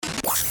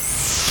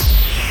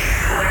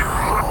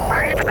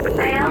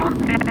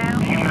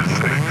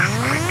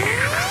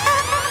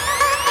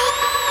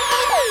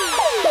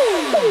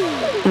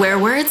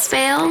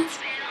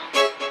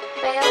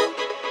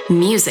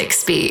music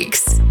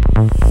speaks.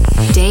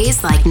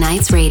 Days Like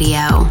Nights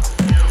Radio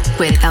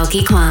with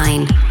Eelke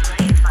Klein.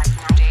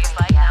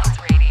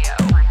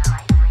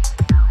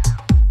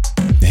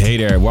 Hey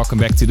there, welcome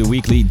back to the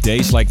weekly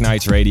Days Like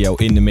Nights Radio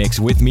in the mix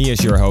with me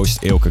as your host,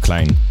 Eelke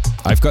Klein.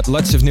 I've got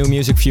lots of new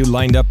music for you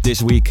lined up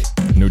this week.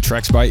 New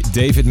tracks by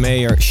David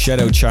Mayer,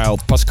 Shadow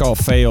Child, Pascal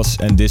Feos,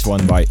 and this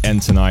one by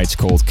Antonites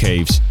called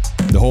Caves.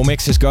 The whole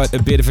mix has got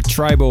a bit of a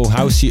tribal,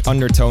 housey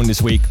undertone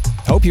this week.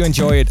 Hope you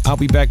enjoy it. I'll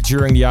be back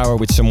during the hour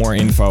with some more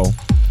info.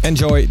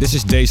 Enjoy, this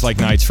is Days Like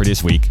Nights for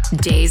this week.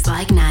 Days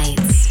Like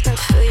Nights. I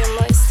feel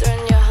your moisture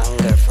and your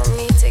hunger for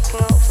me taking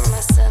over my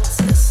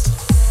senses.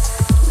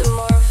 The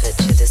more of it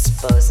you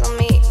dispose on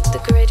me,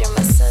 the greater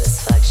my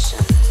satisfaction.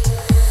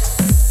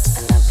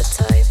 An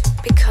appetite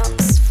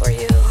becomes for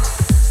you.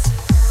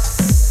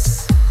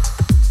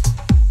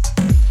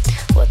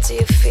 What do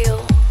you feel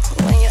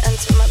when you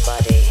enter my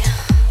body?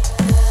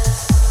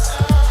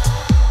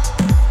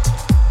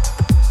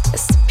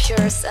 It's the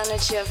purest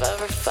energy I've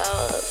ever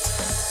felt,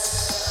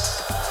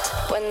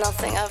 when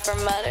nothing ever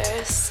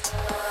matters.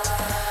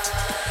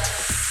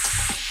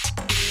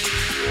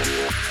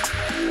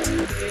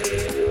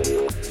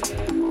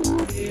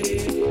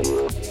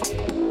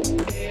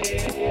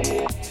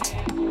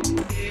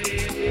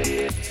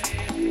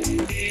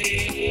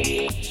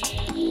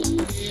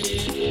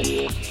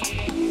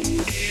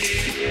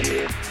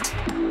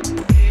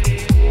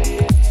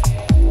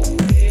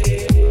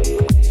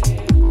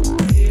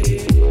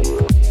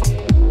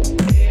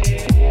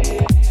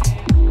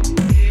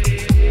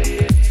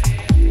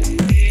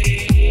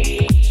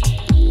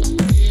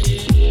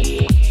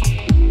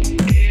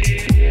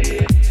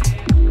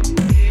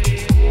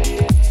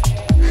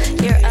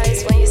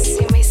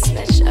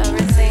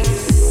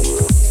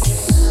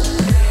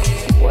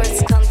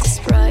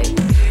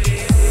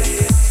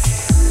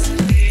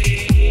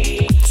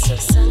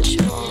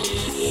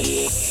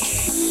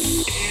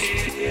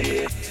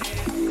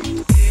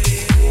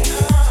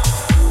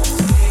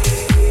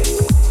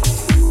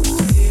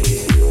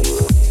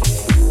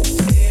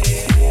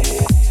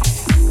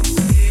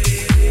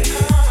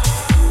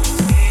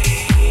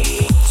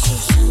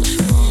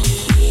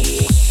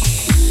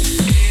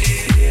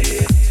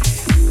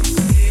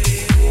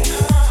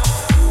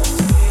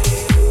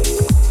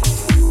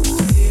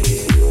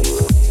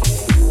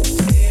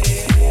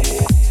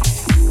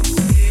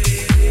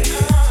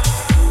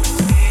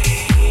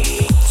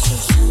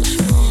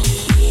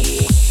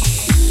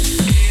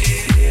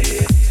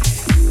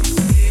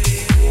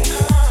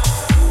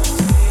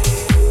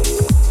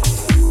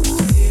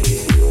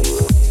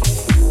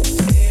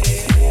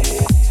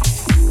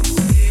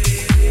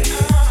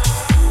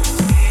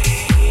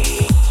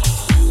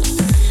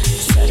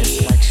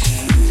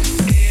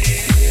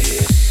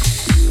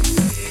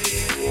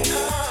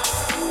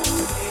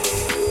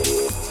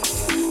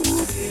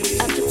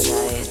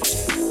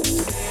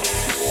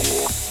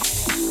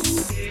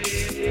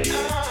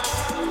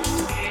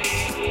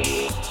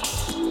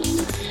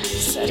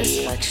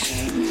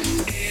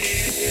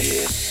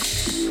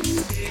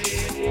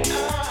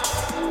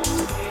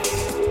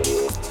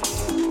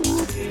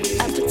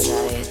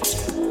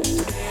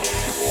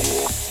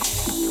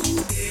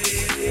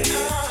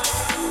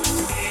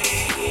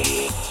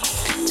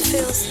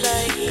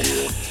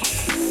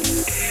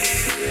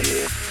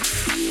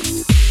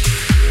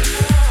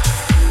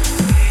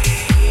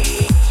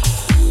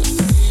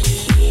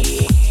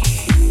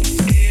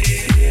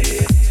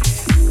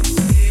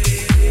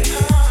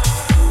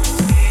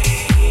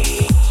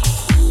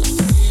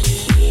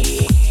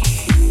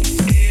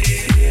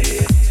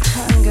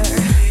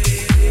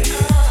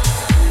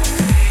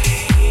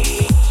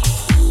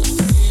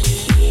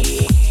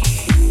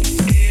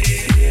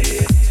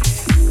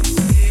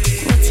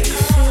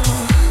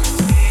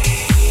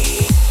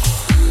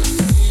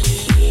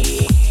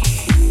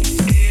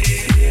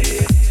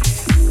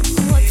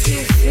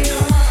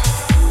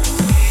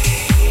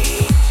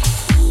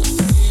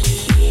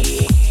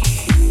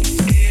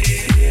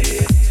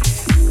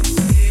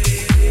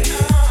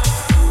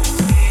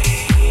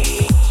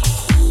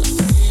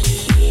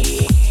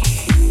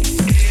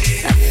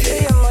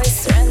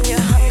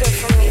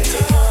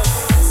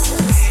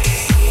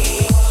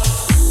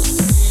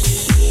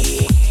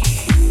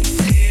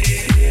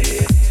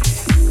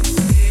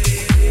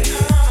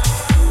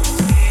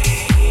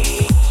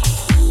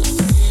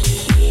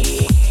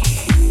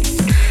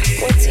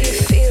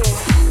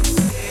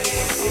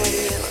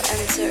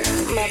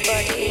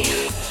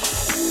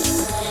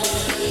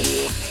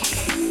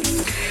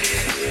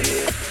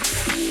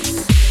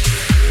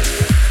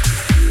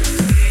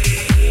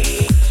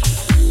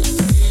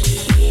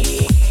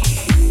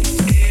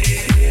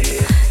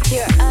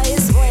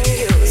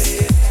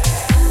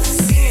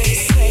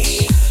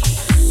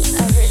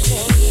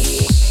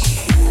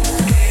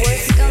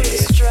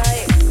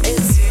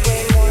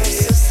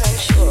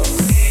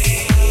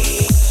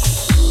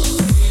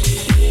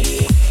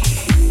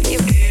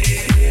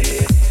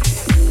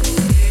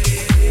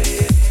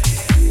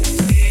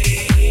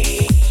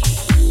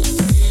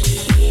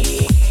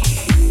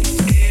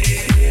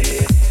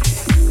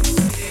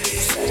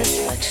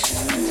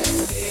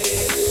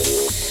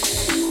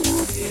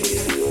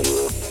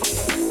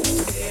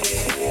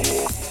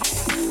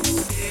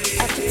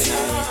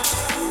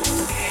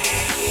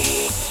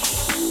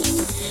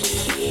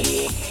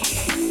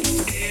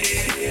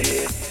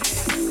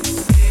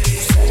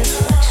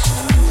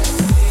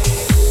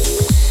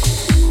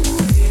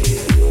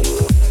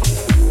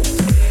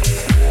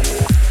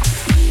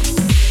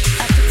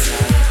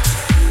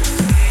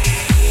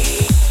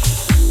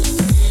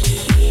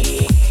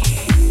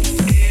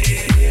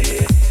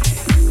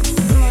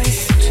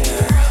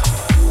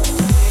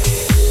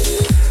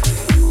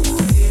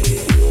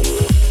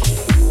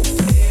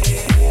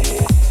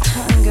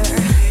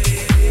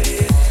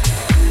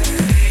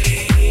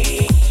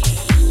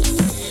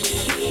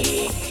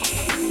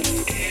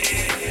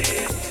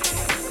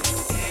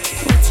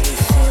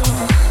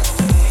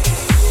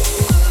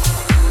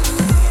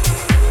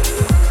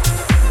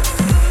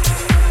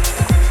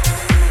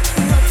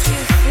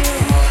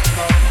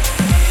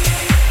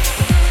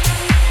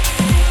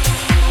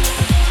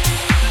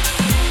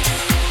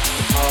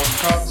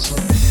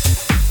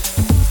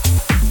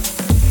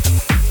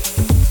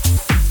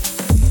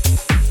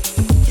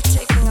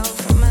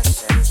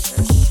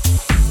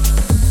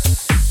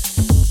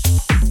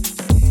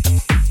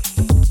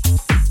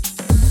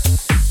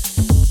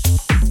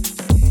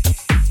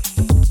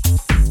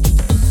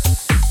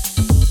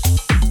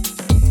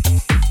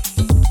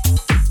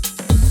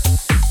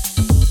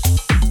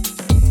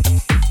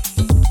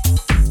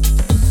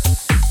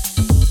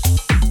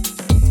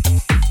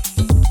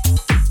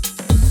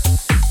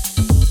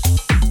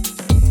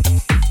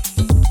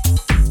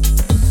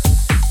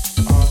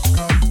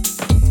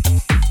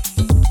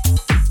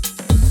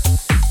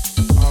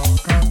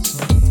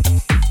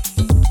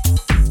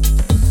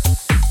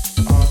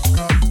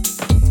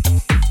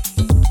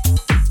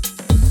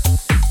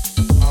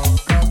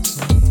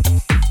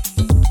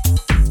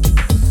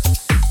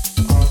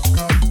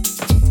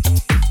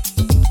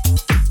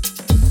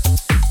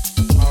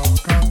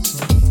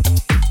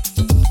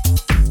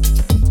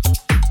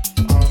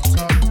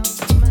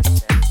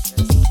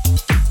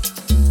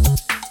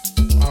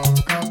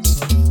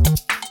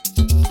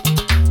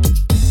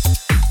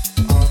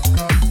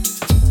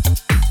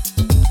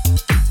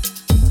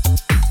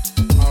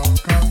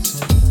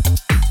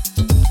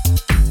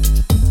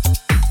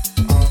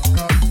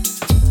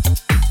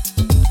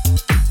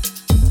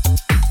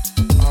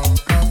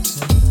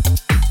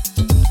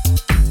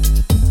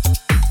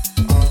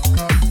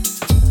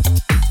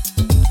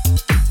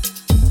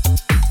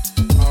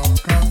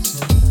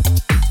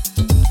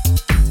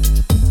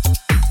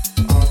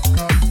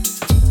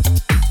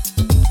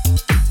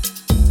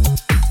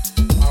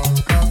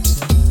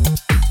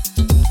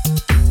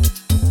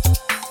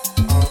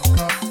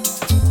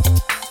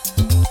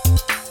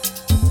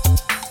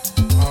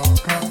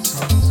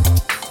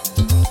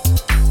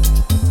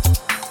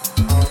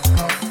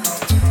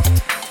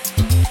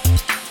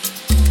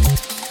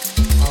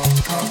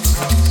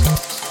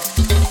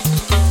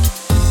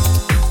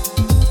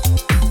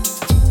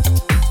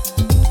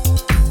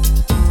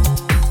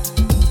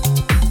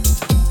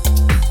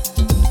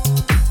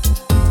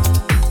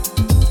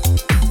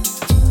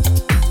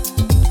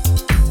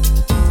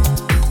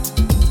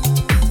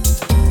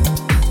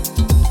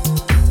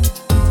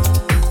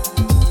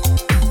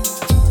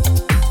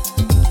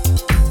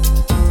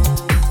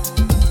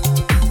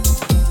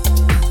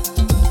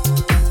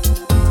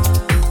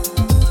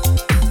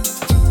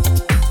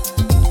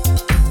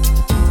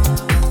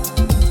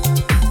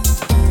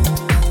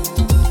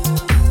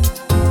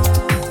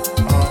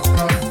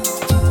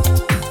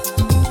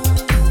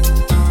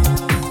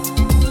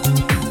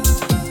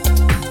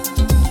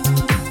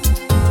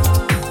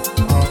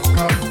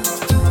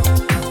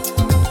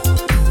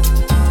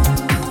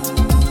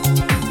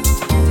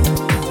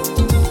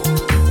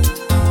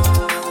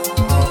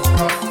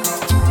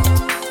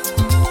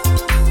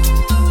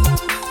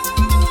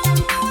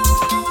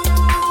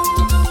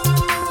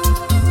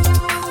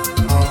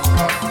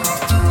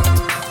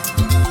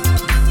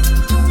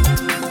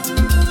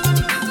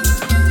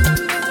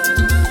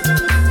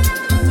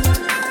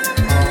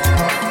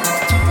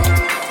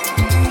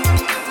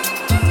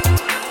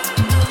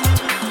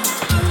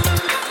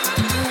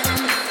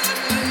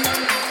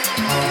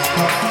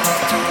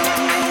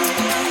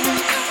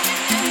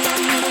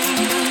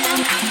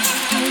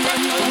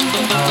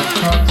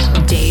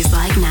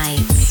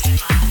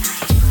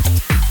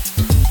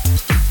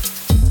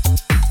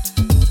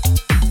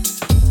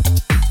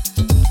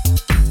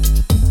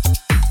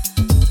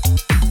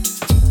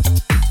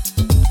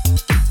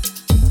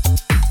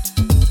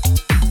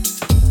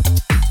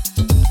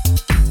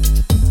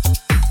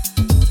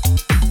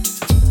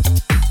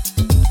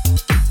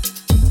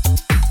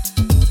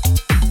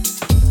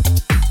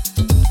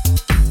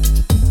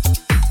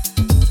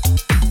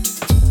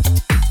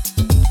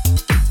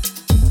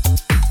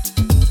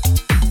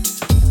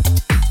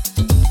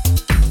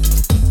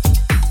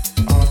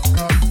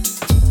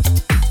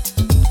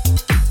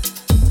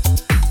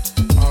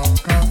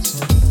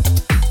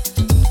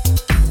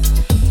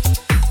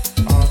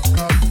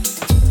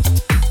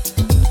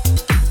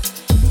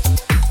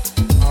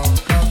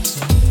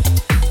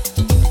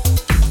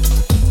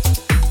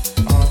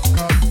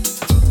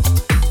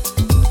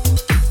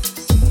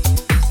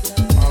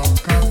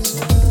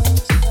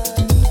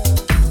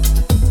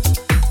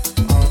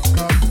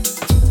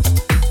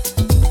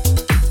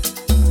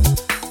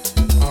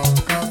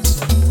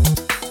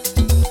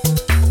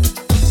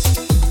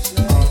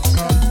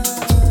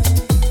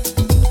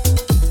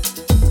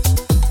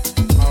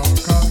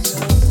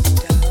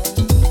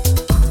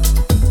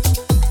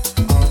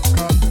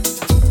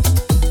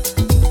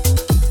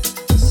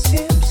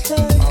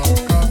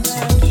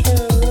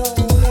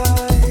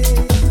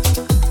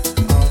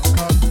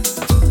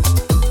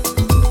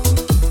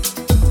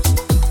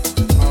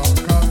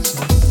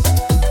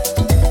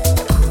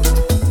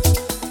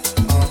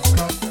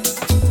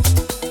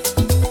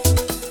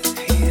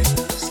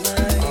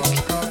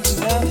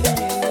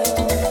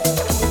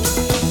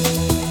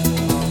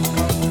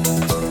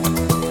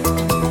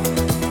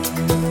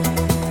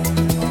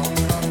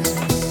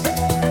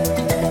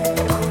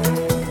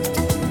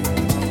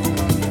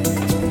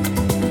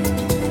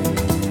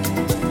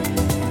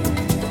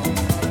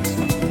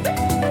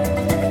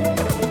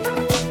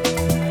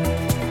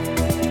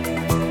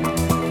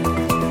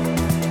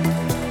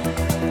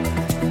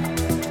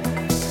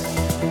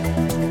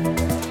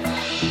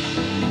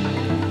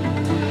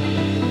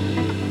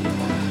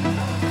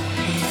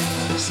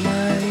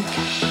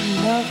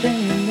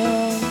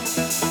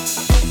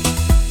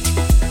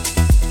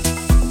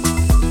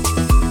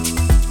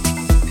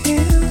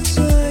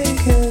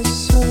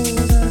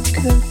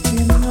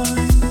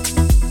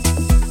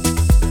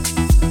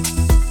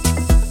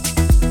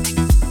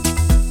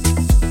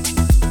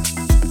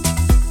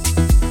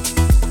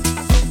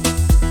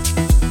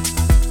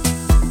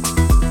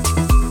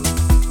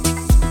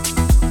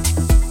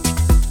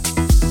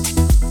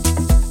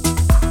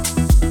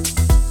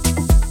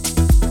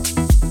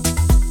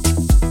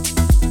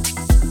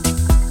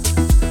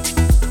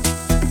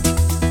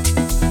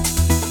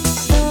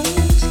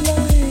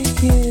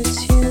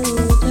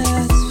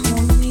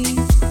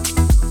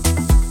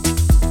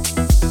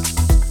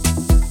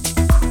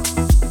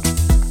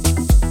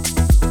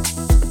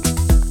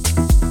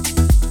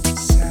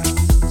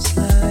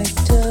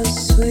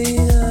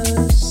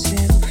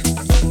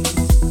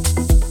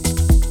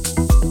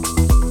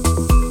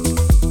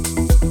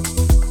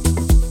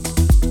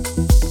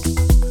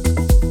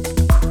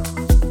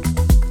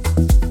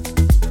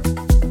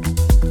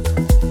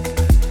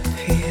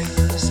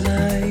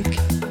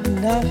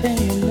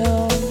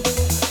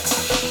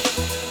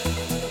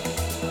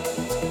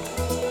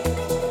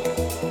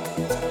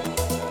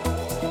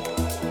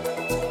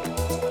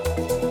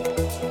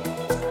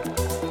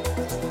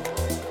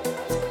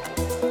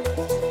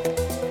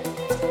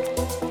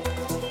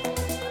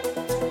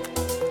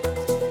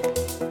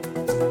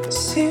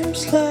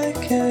 seems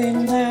like a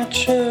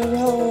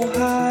natural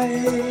high.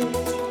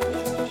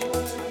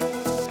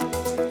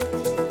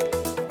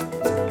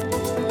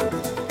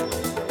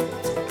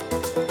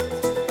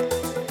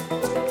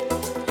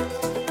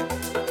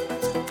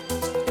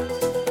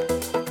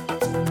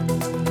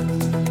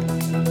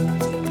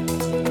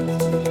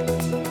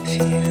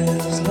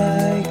 Feels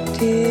like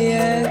the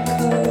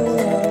echo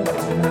of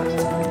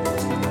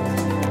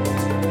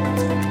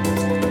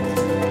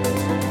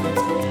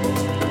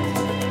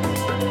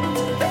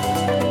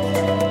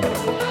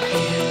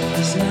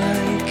feels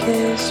like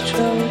a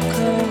stroke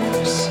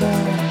of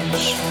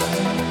sunshine.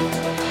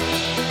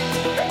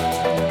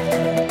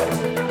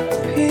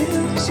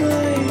 Feels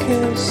like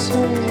a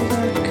soul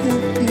that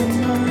could be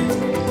mine.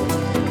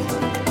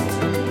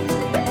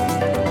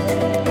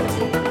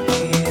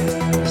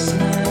 Feels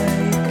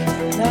like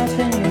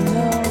nothing you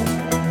know.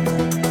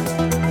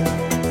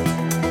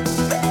 Feels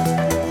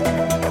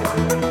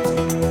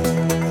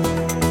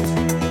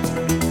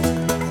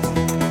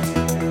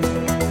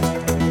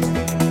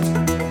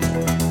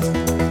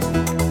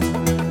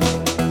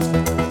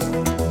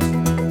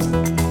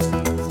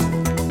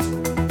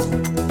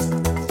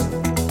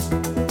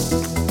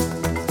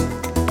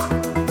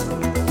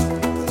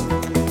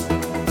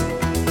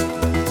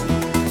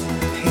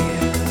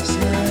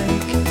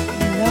like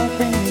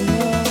nothing you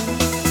know.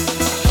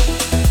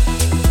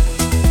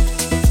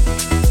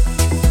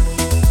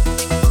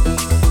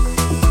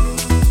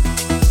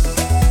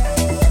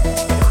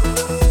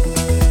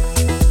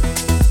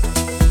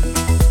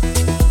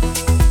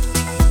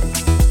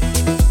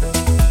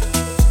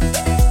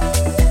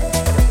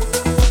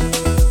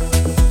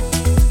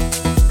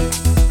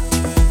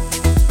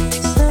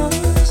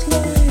 Sounds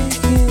like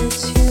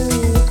it's you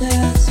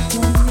that's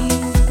for me.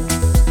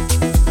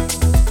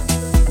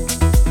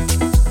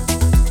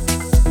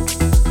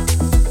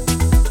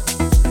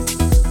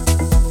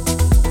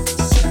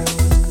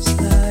 Sounds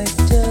like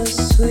the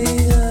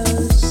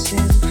sweetest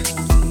symphony.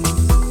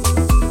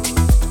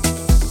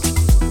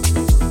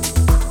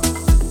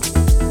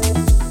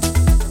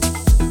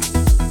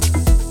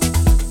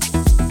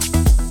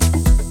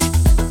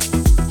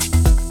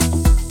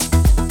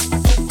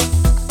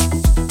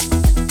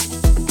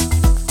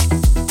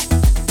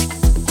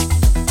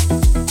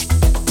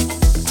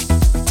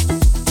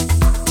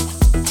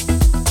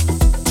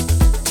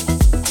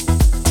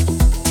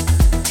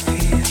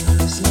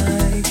 Feels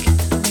like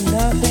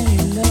nothing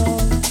you know.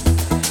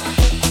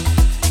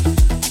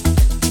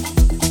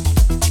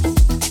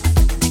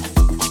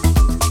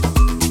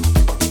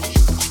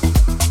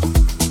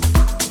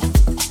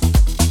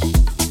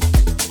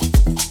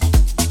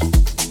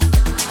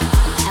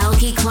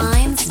 Elkie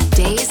Klein's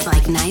Days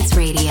Like Nights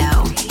Radio.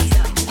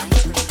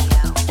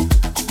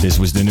 This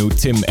was the new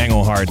Tim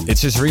Engelhardt.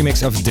 It's his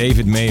remix of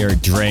David Mayer,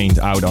 Drained,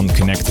 out on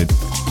Connected.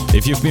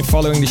 If you've been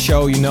following the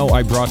show, you know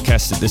I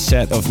broadcasted the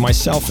set of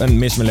myself and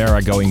Miss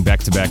Malera going back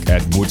to back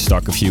at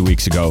Woodstock a few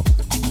weeks ago.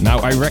 Now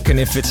I reckon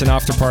if it's an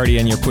after party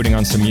and you're putting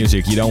on some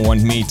music, you don't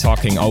want me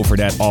talking over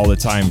that all the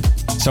time.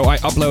 So I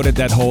uploaded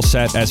that whole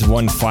set as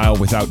one file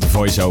without the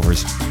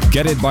voiceovers.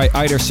 Get it by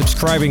either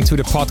subscribing to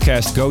the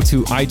podcast, go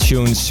to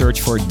iTunes,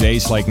 search for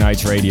Days Like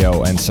Nights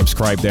Radio and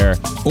subscribe there,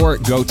 or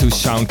go to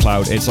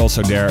SoundCloud, it's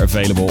also there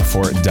available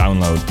for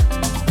download.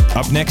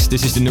 Up next,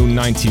 this is the new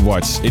 90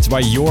 Watts. It's by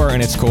Yor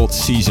and it's called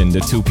Season, the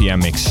 2 p.m.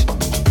 mix.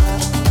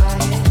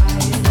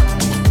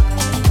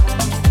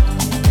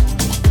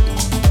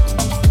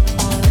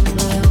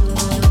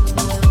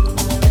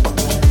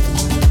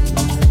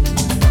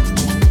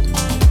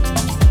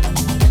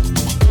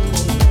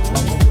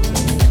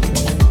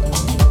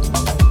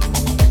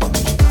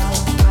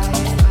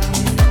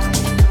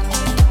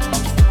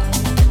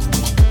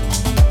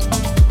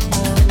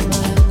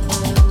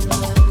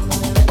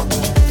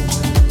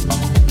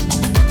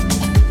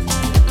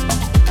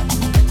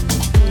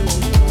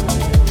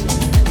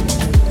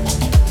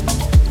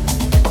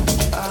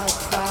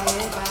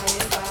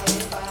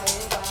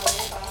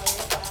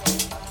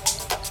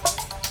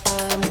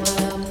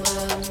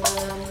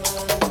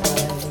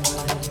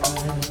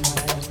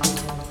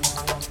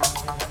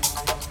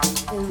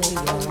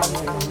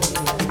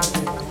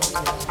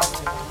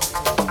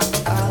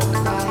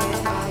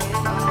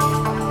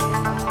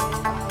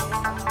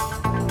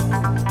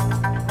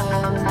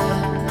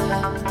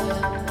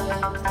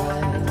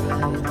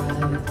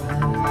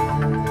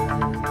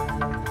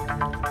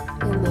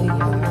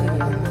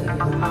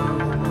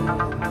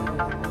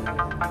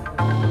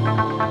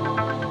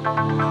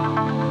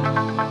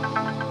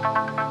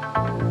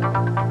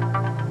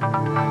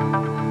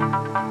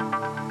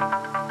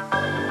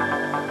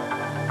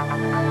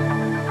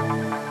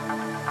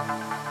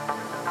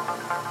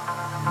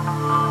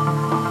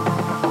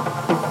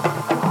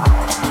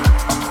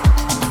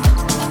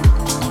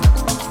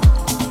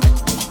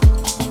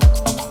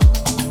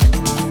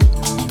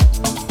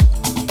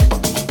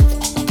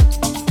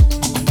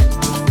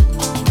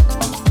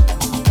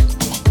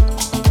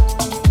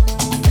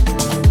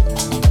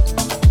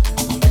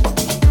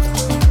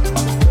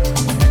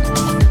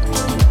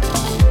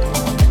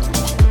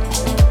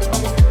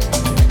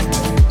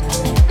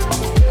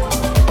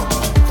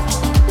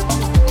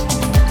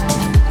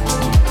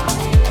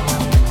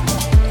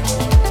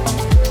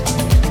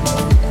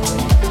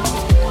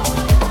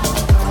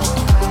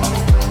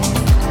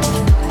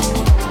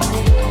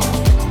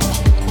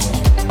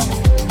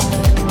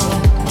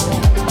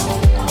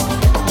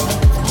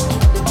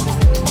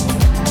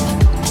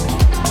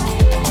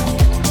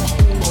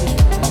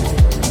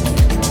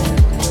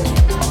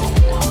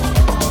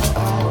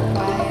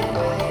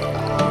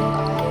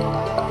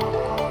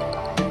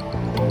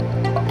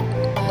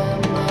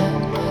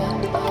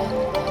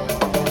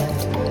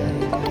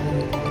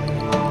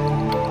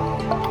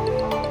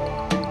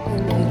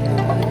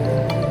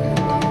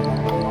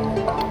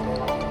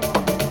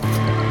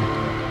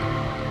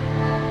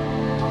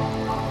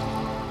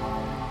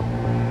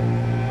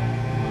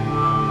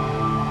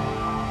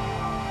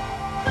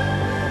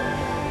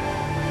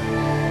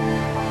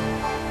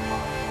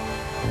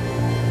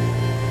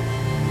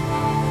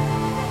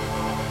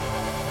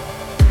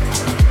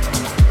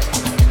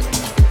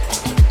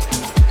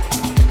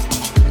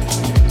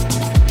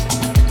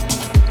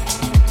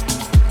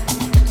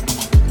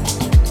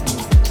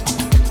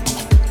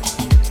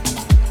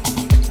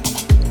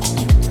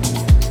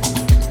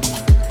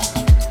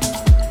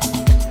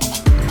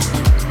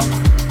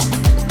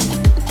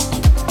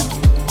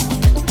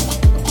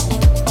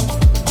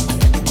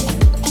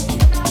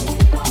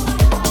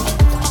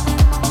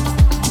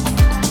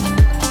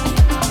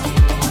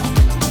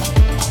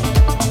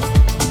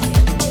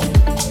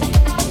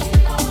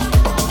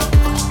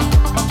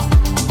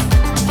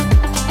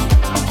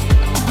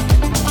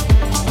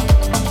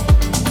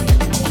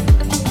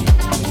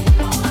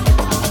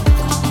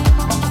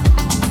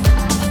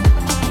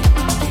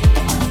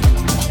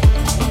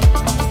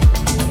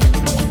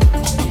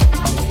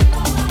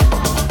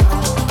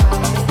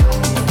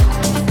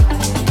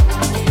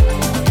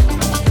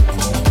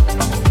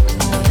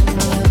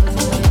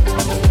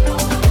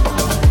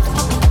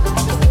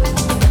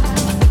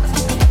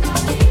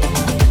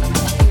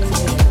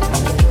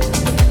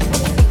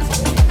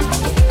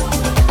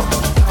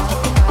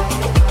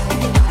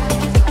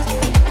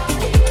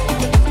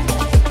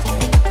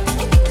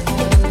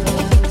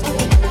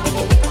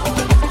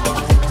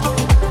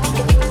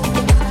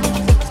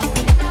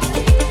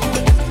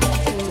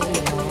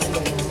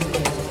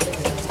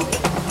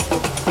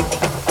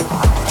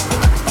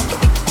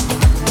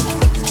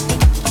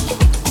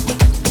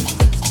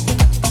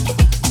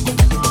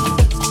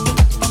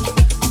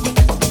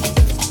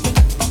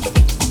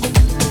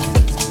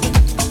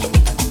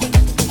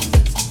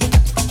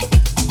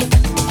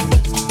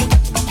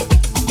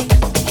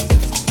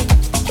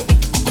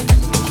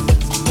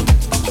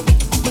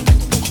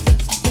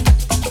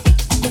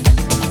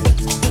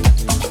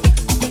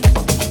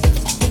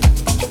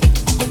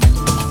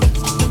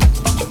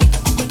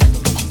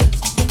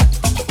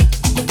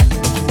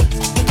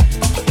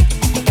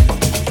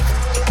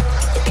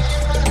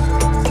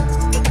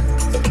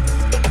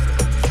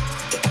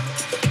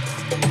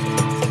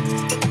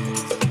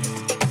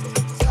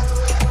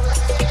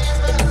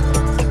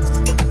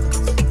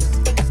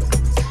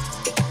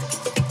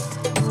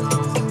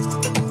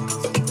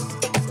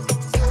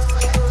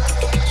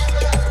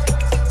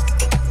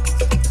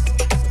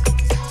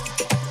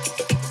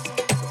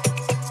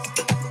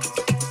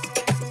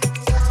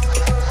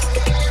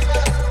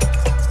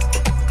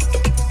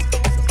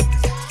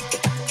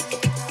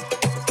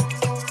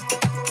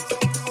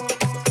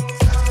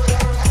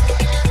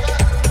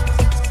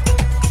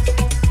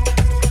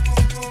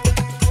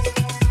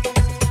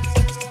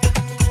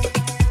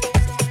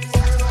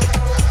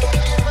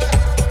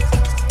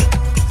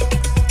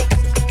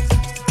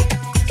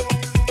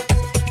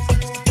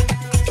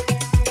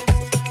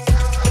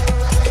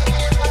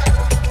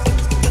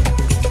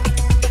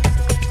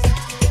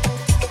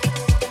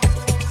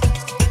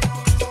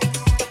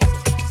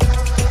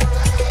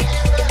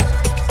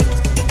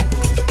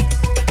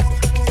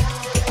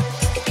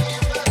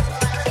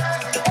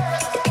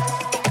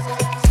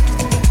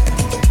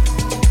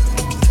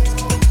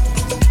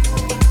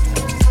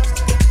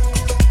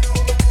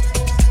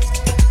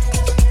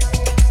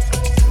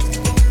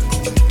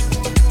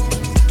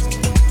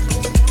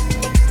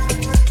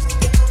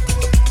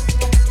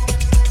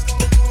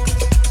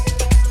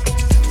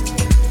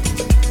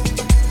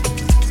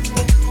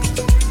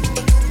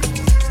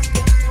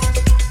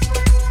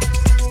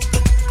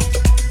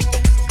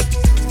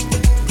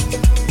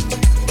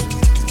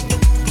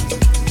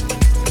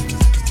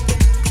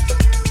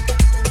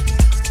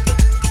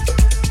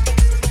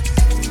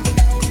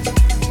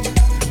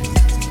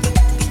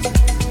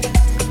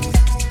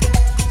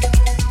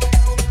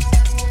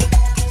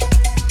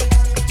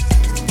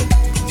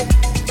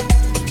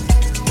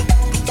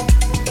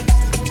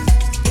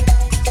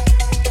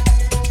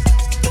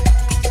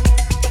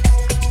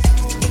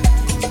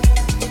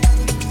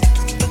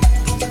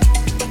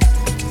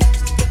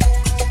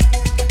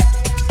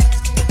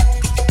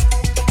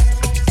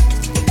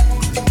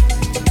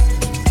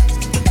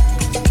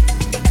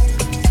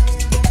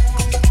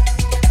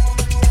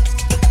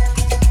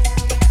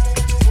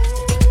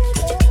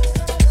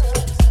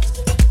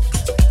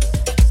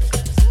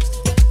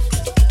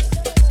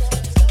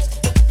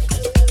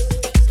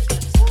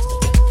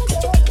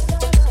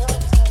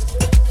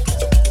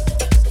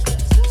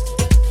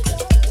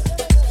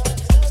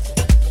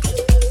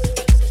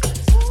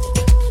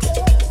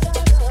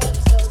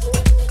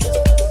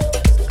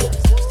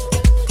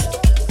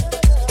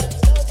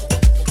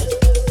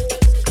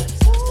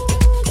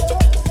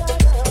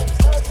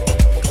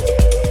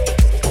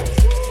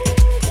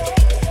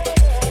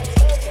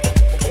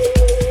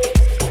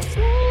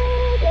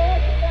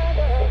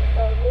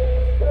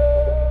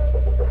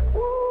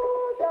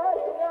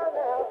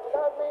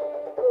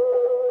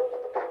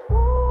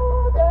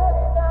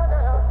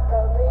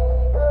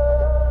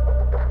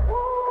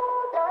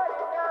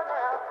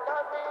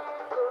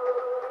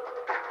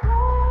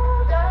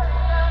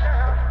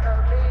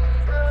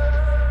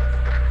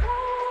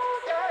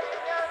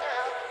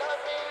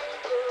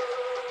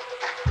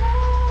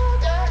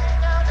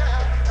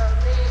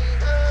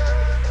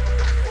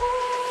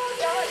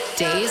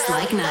 Days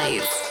Like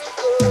Nights.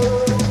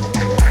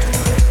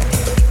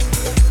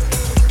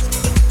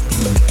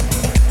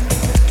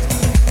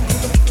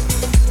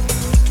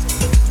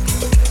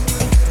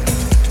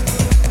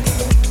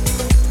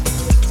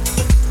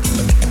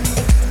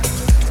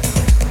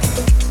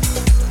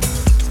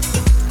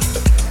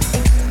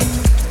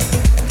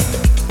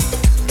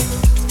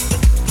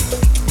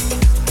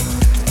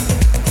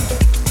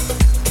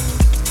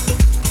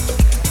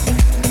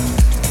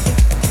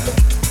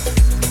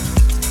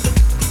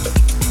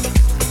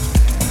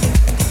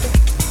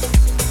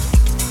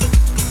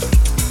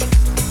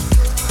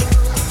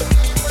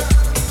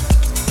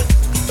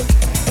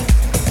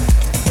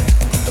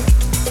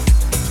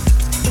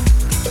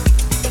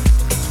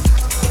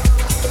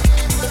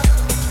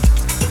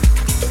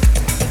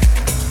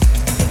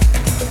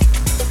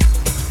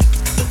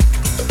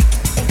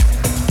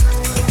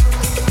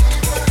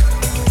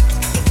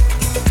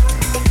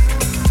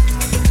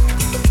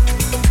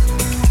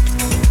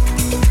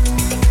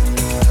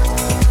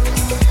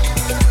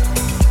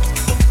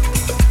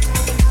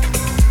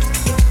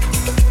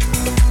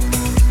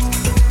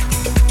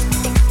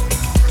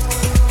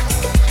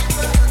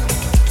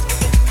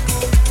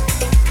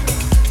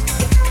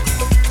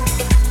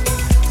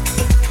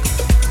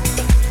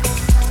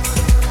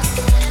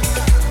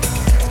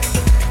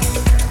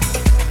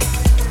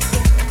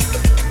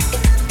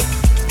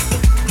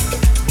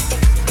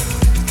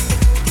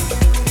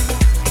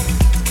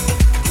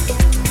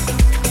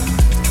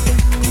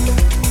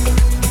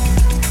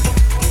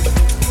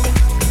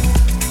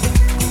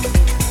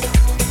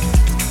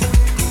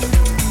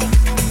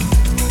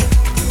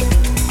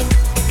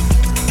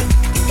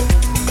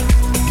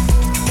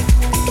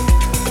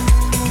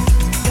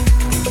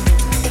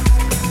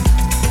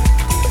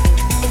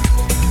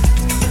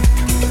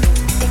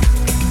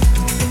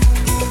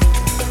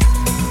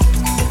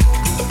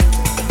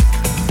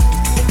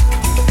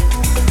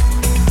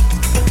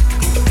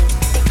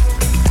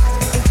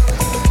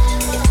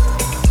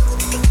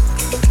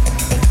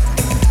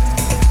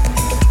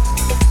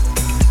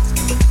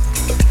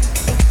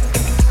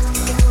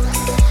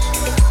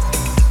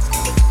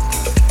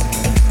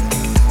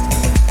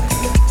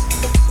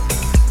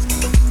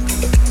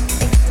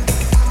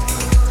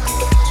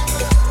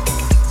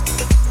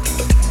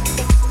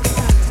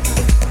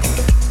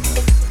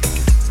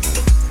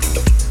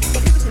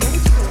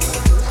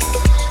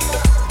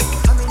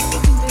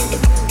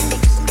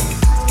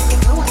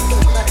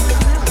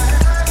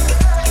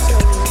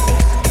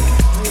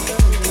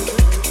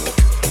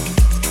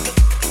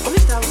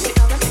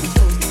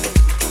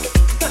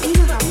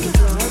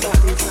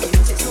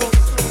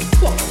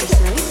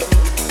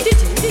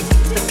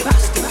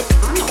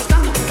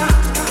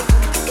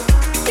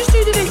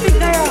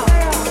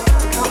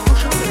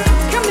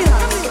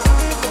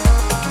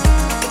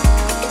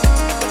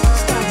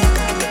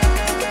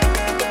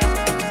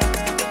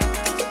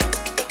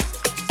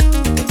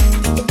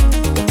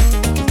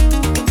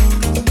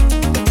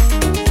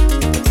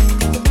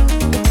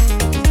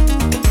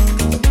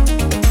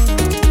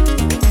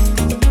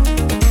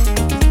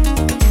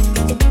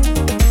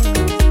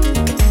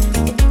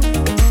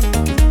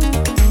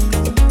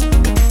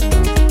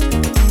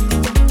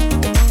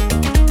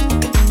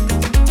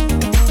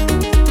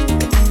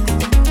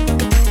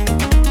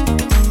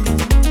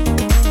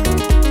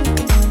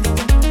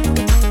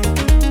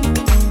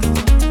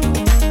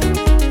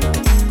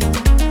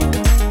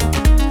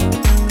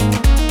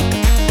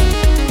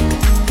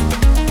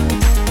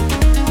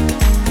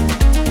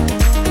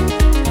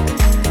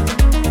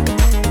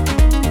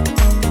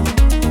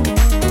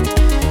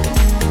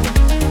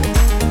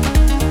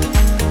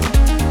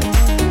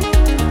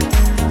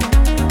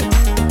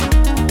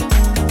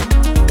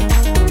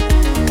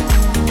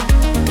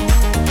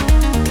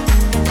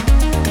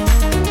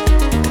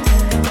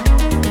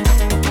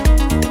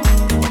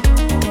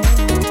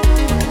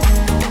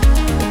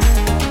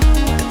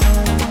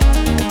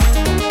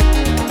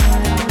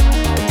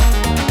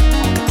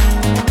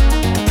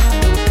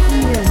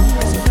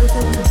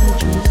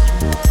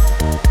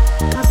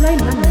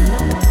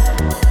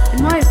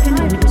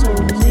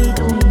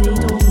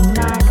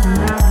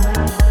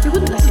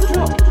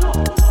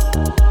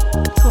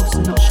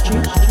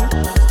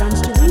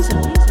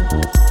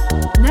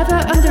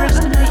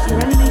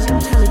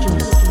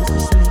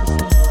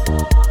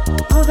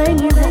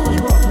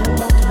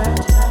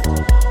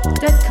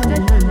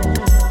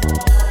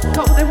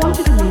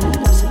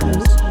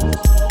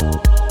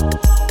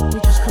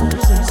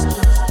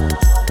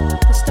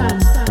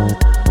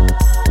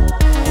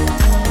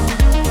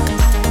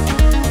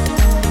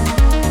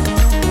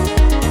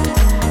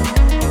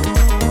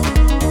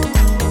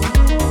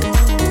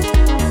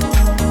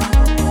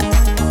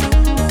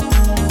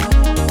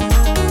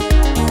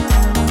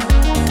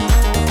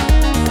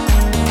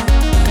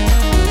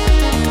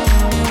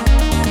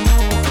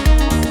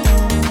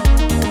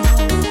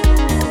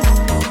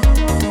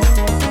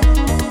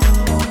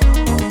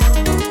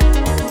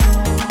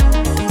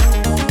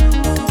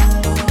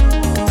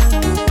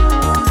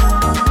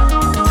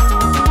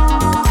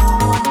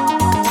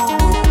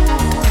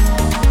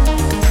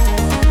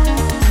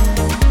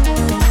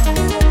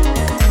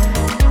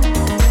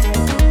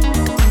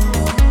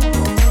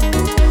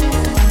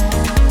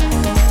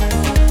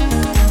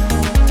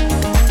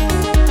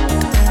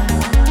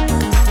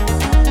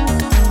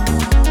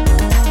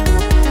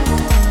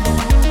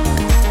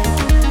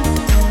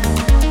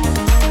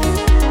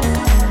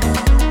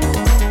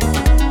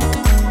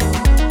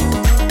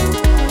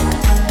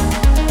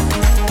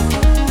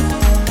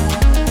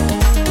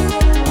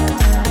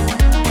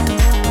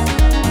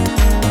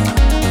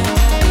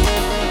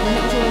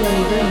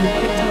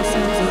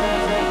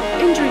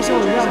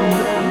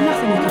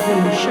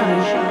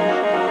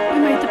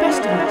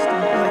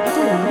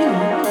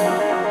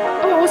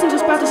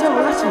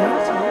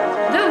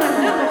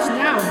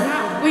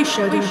 We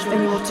showed him a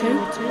thing or two.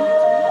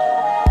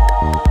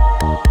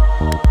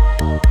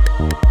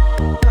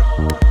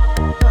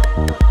 But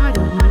I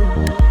don't know.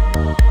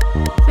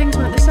 Things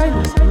weren't the same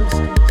afterwards.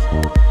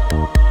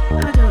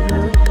 I don't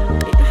know.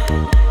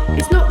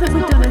 It's not that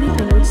we'd done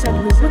anything we'd said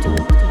we wouldn't.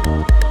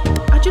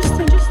 I just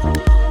think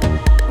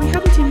we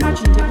hadn't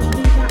imagined it would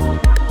be that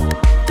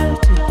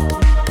dirty.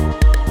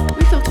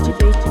 We thought it'd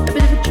be a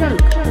bit of a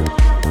joke.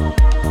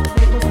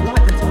 But it wasn't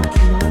like that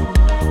after a while.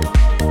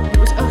 It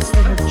was us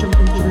that had to jump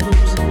into the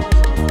hoops.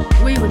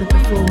 We were the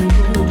performing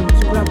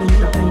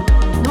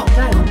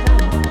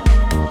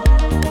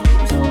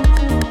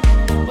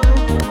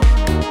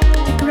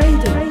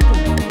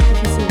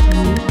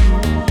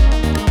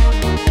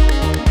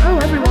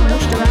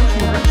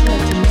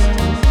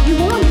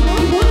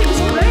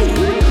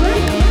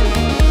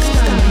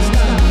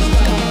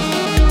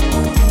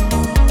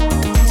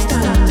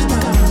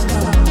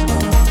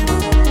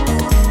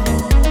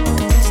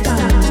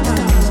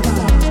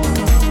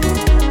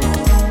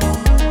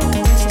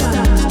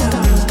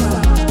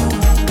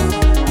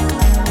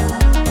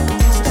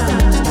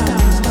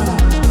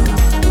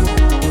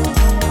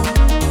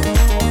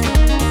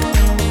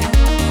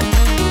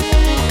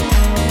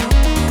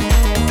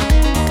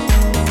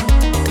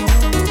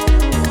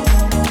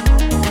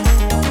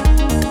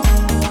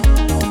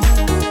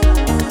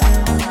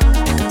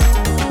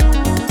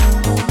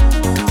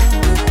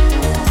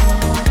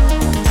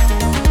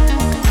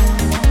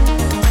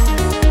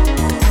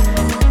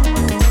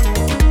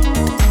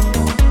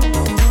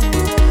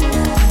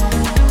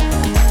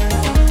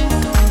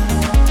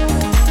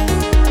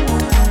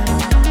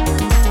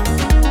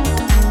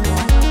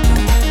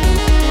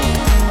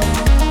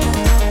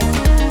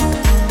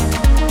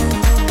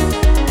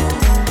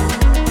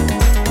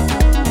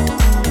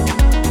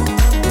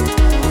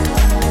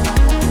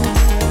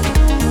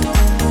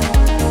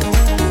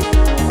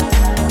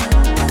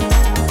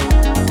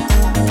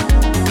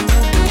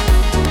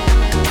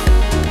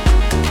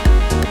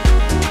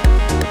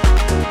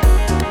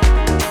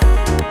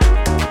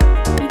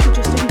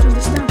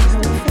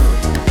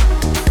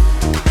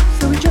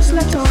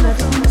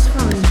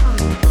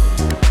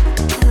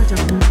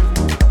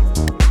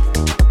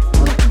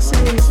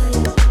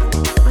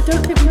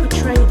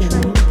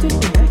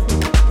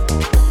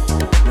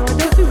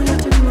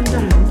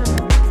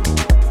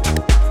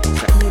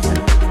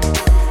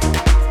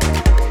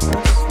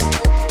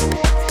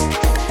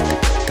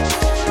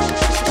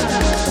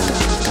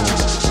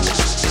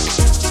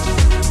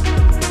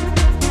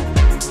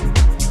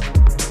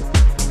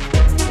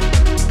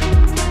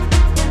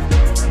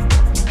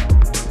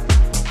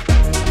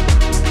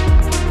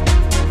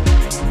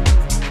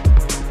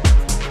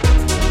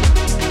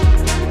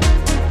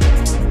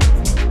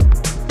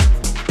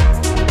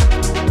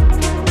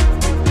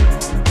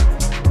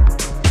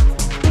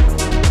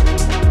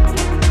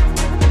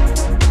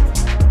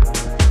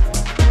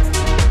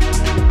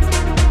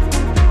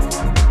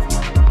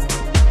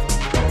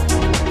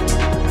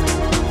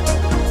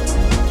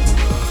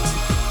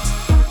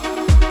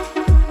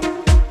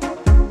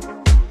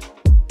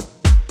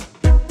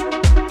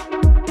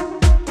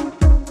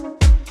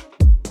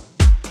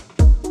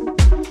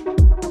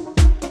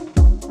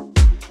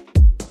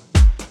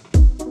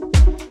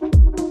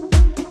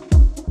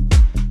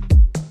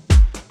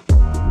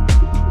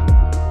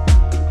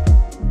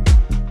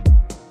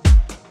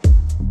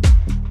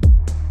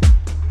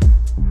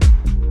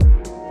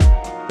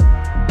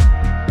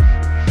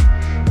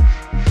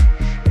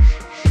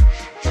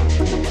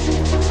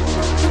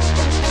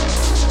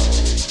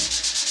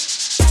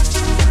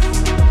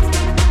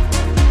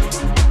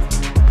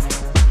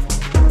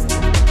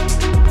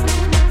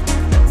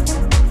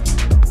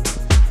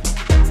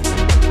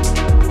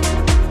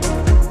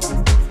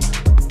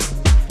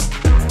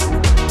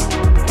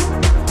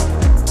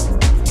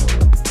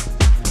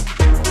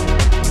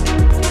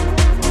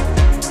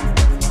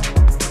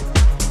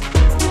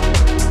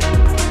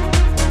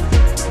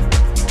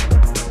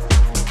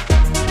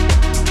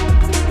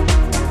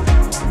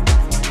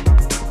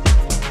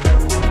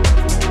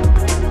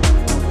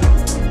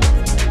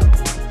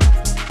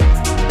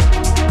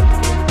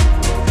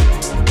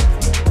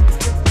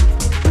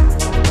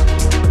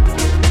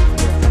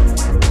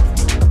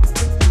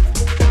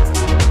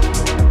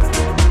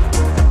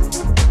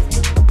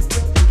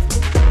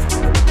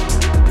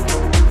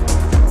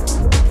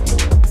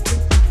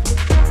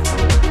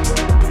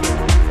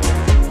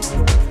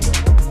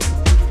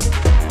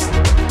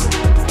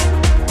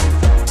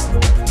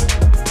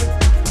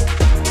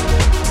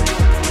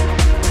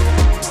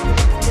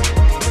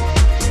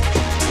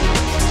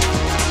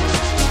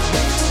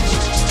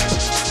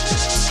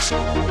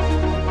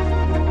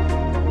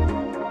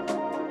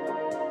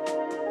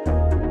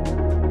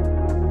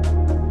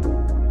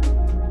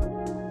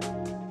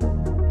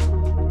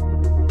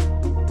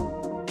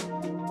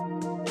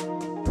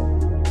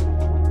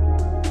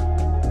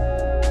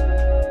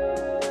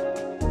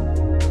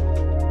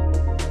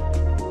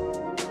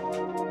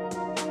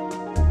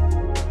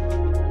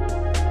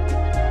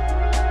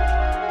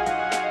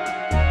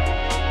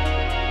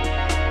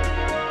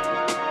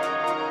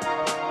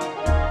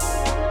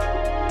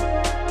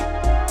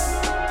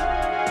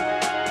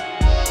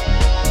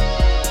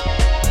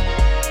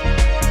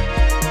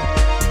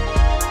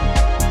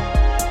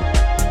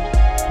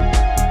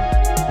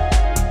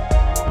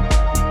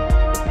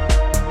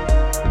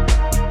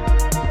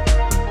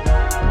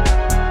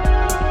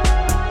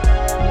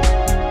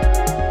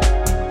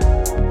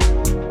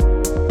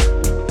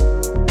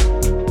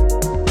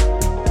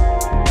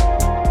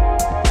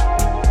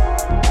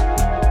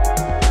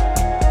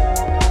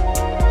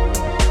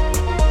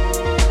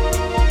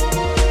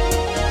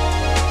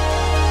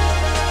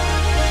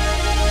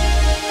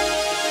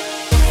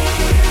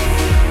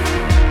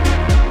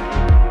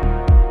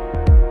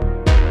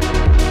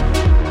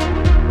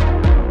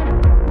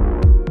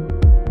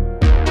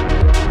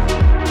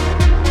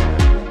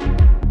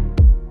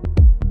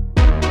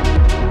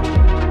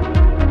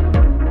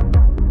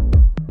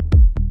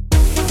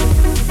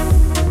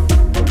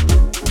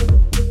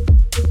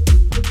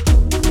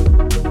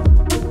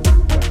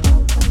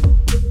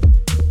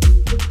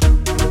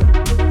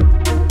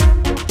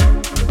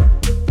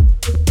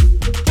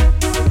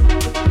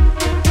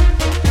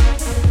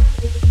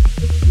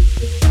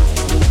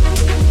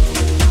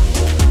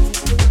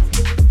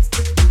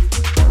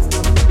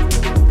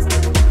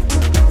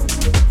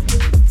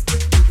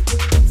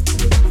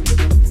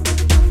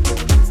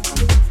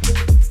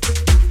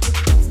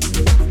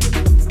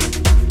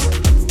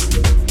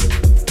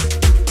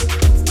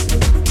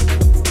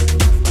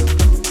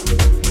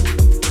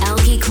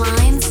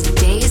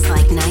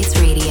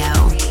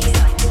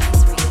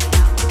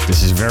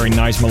This is a very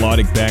nice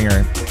melodic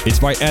banger. It's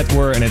by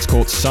Edward and it's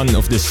called Son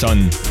of the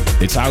Sun.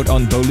 It's out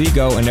on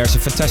Boligo and there's a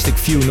fantastic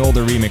Few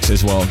Nolder remix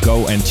as well.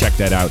 Go and check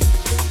that out.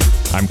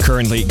 I'm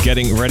currently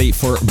getting ready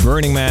for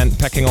Burning Man,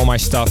 packing all my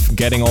stuff,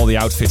 getting all the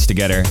outfits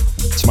together.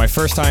 It's my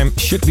first time,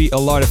 should be a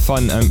lot of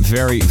fun. I'm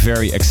very,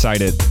 very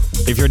excited.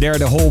 If you're there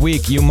the whole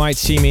week, you might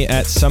see me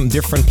at some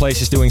different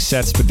places doing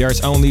sets, but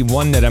there's only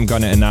one that I'm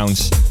gonna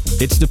announce.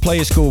 It's the Play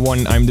It Cool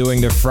one. I'm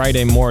doing the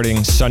Friday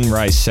morning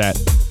sunrise set.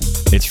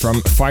 It's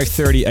from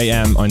 5:30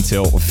 a.m.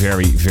 until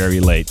very, very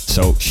late,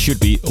 so should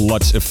be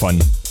lots of fun.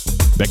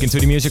 Back into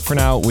the music for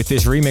now with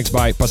this remix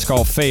by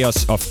Pascal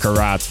Feas of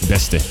Karat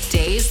Beste.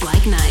 Days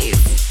Like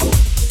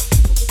Nights.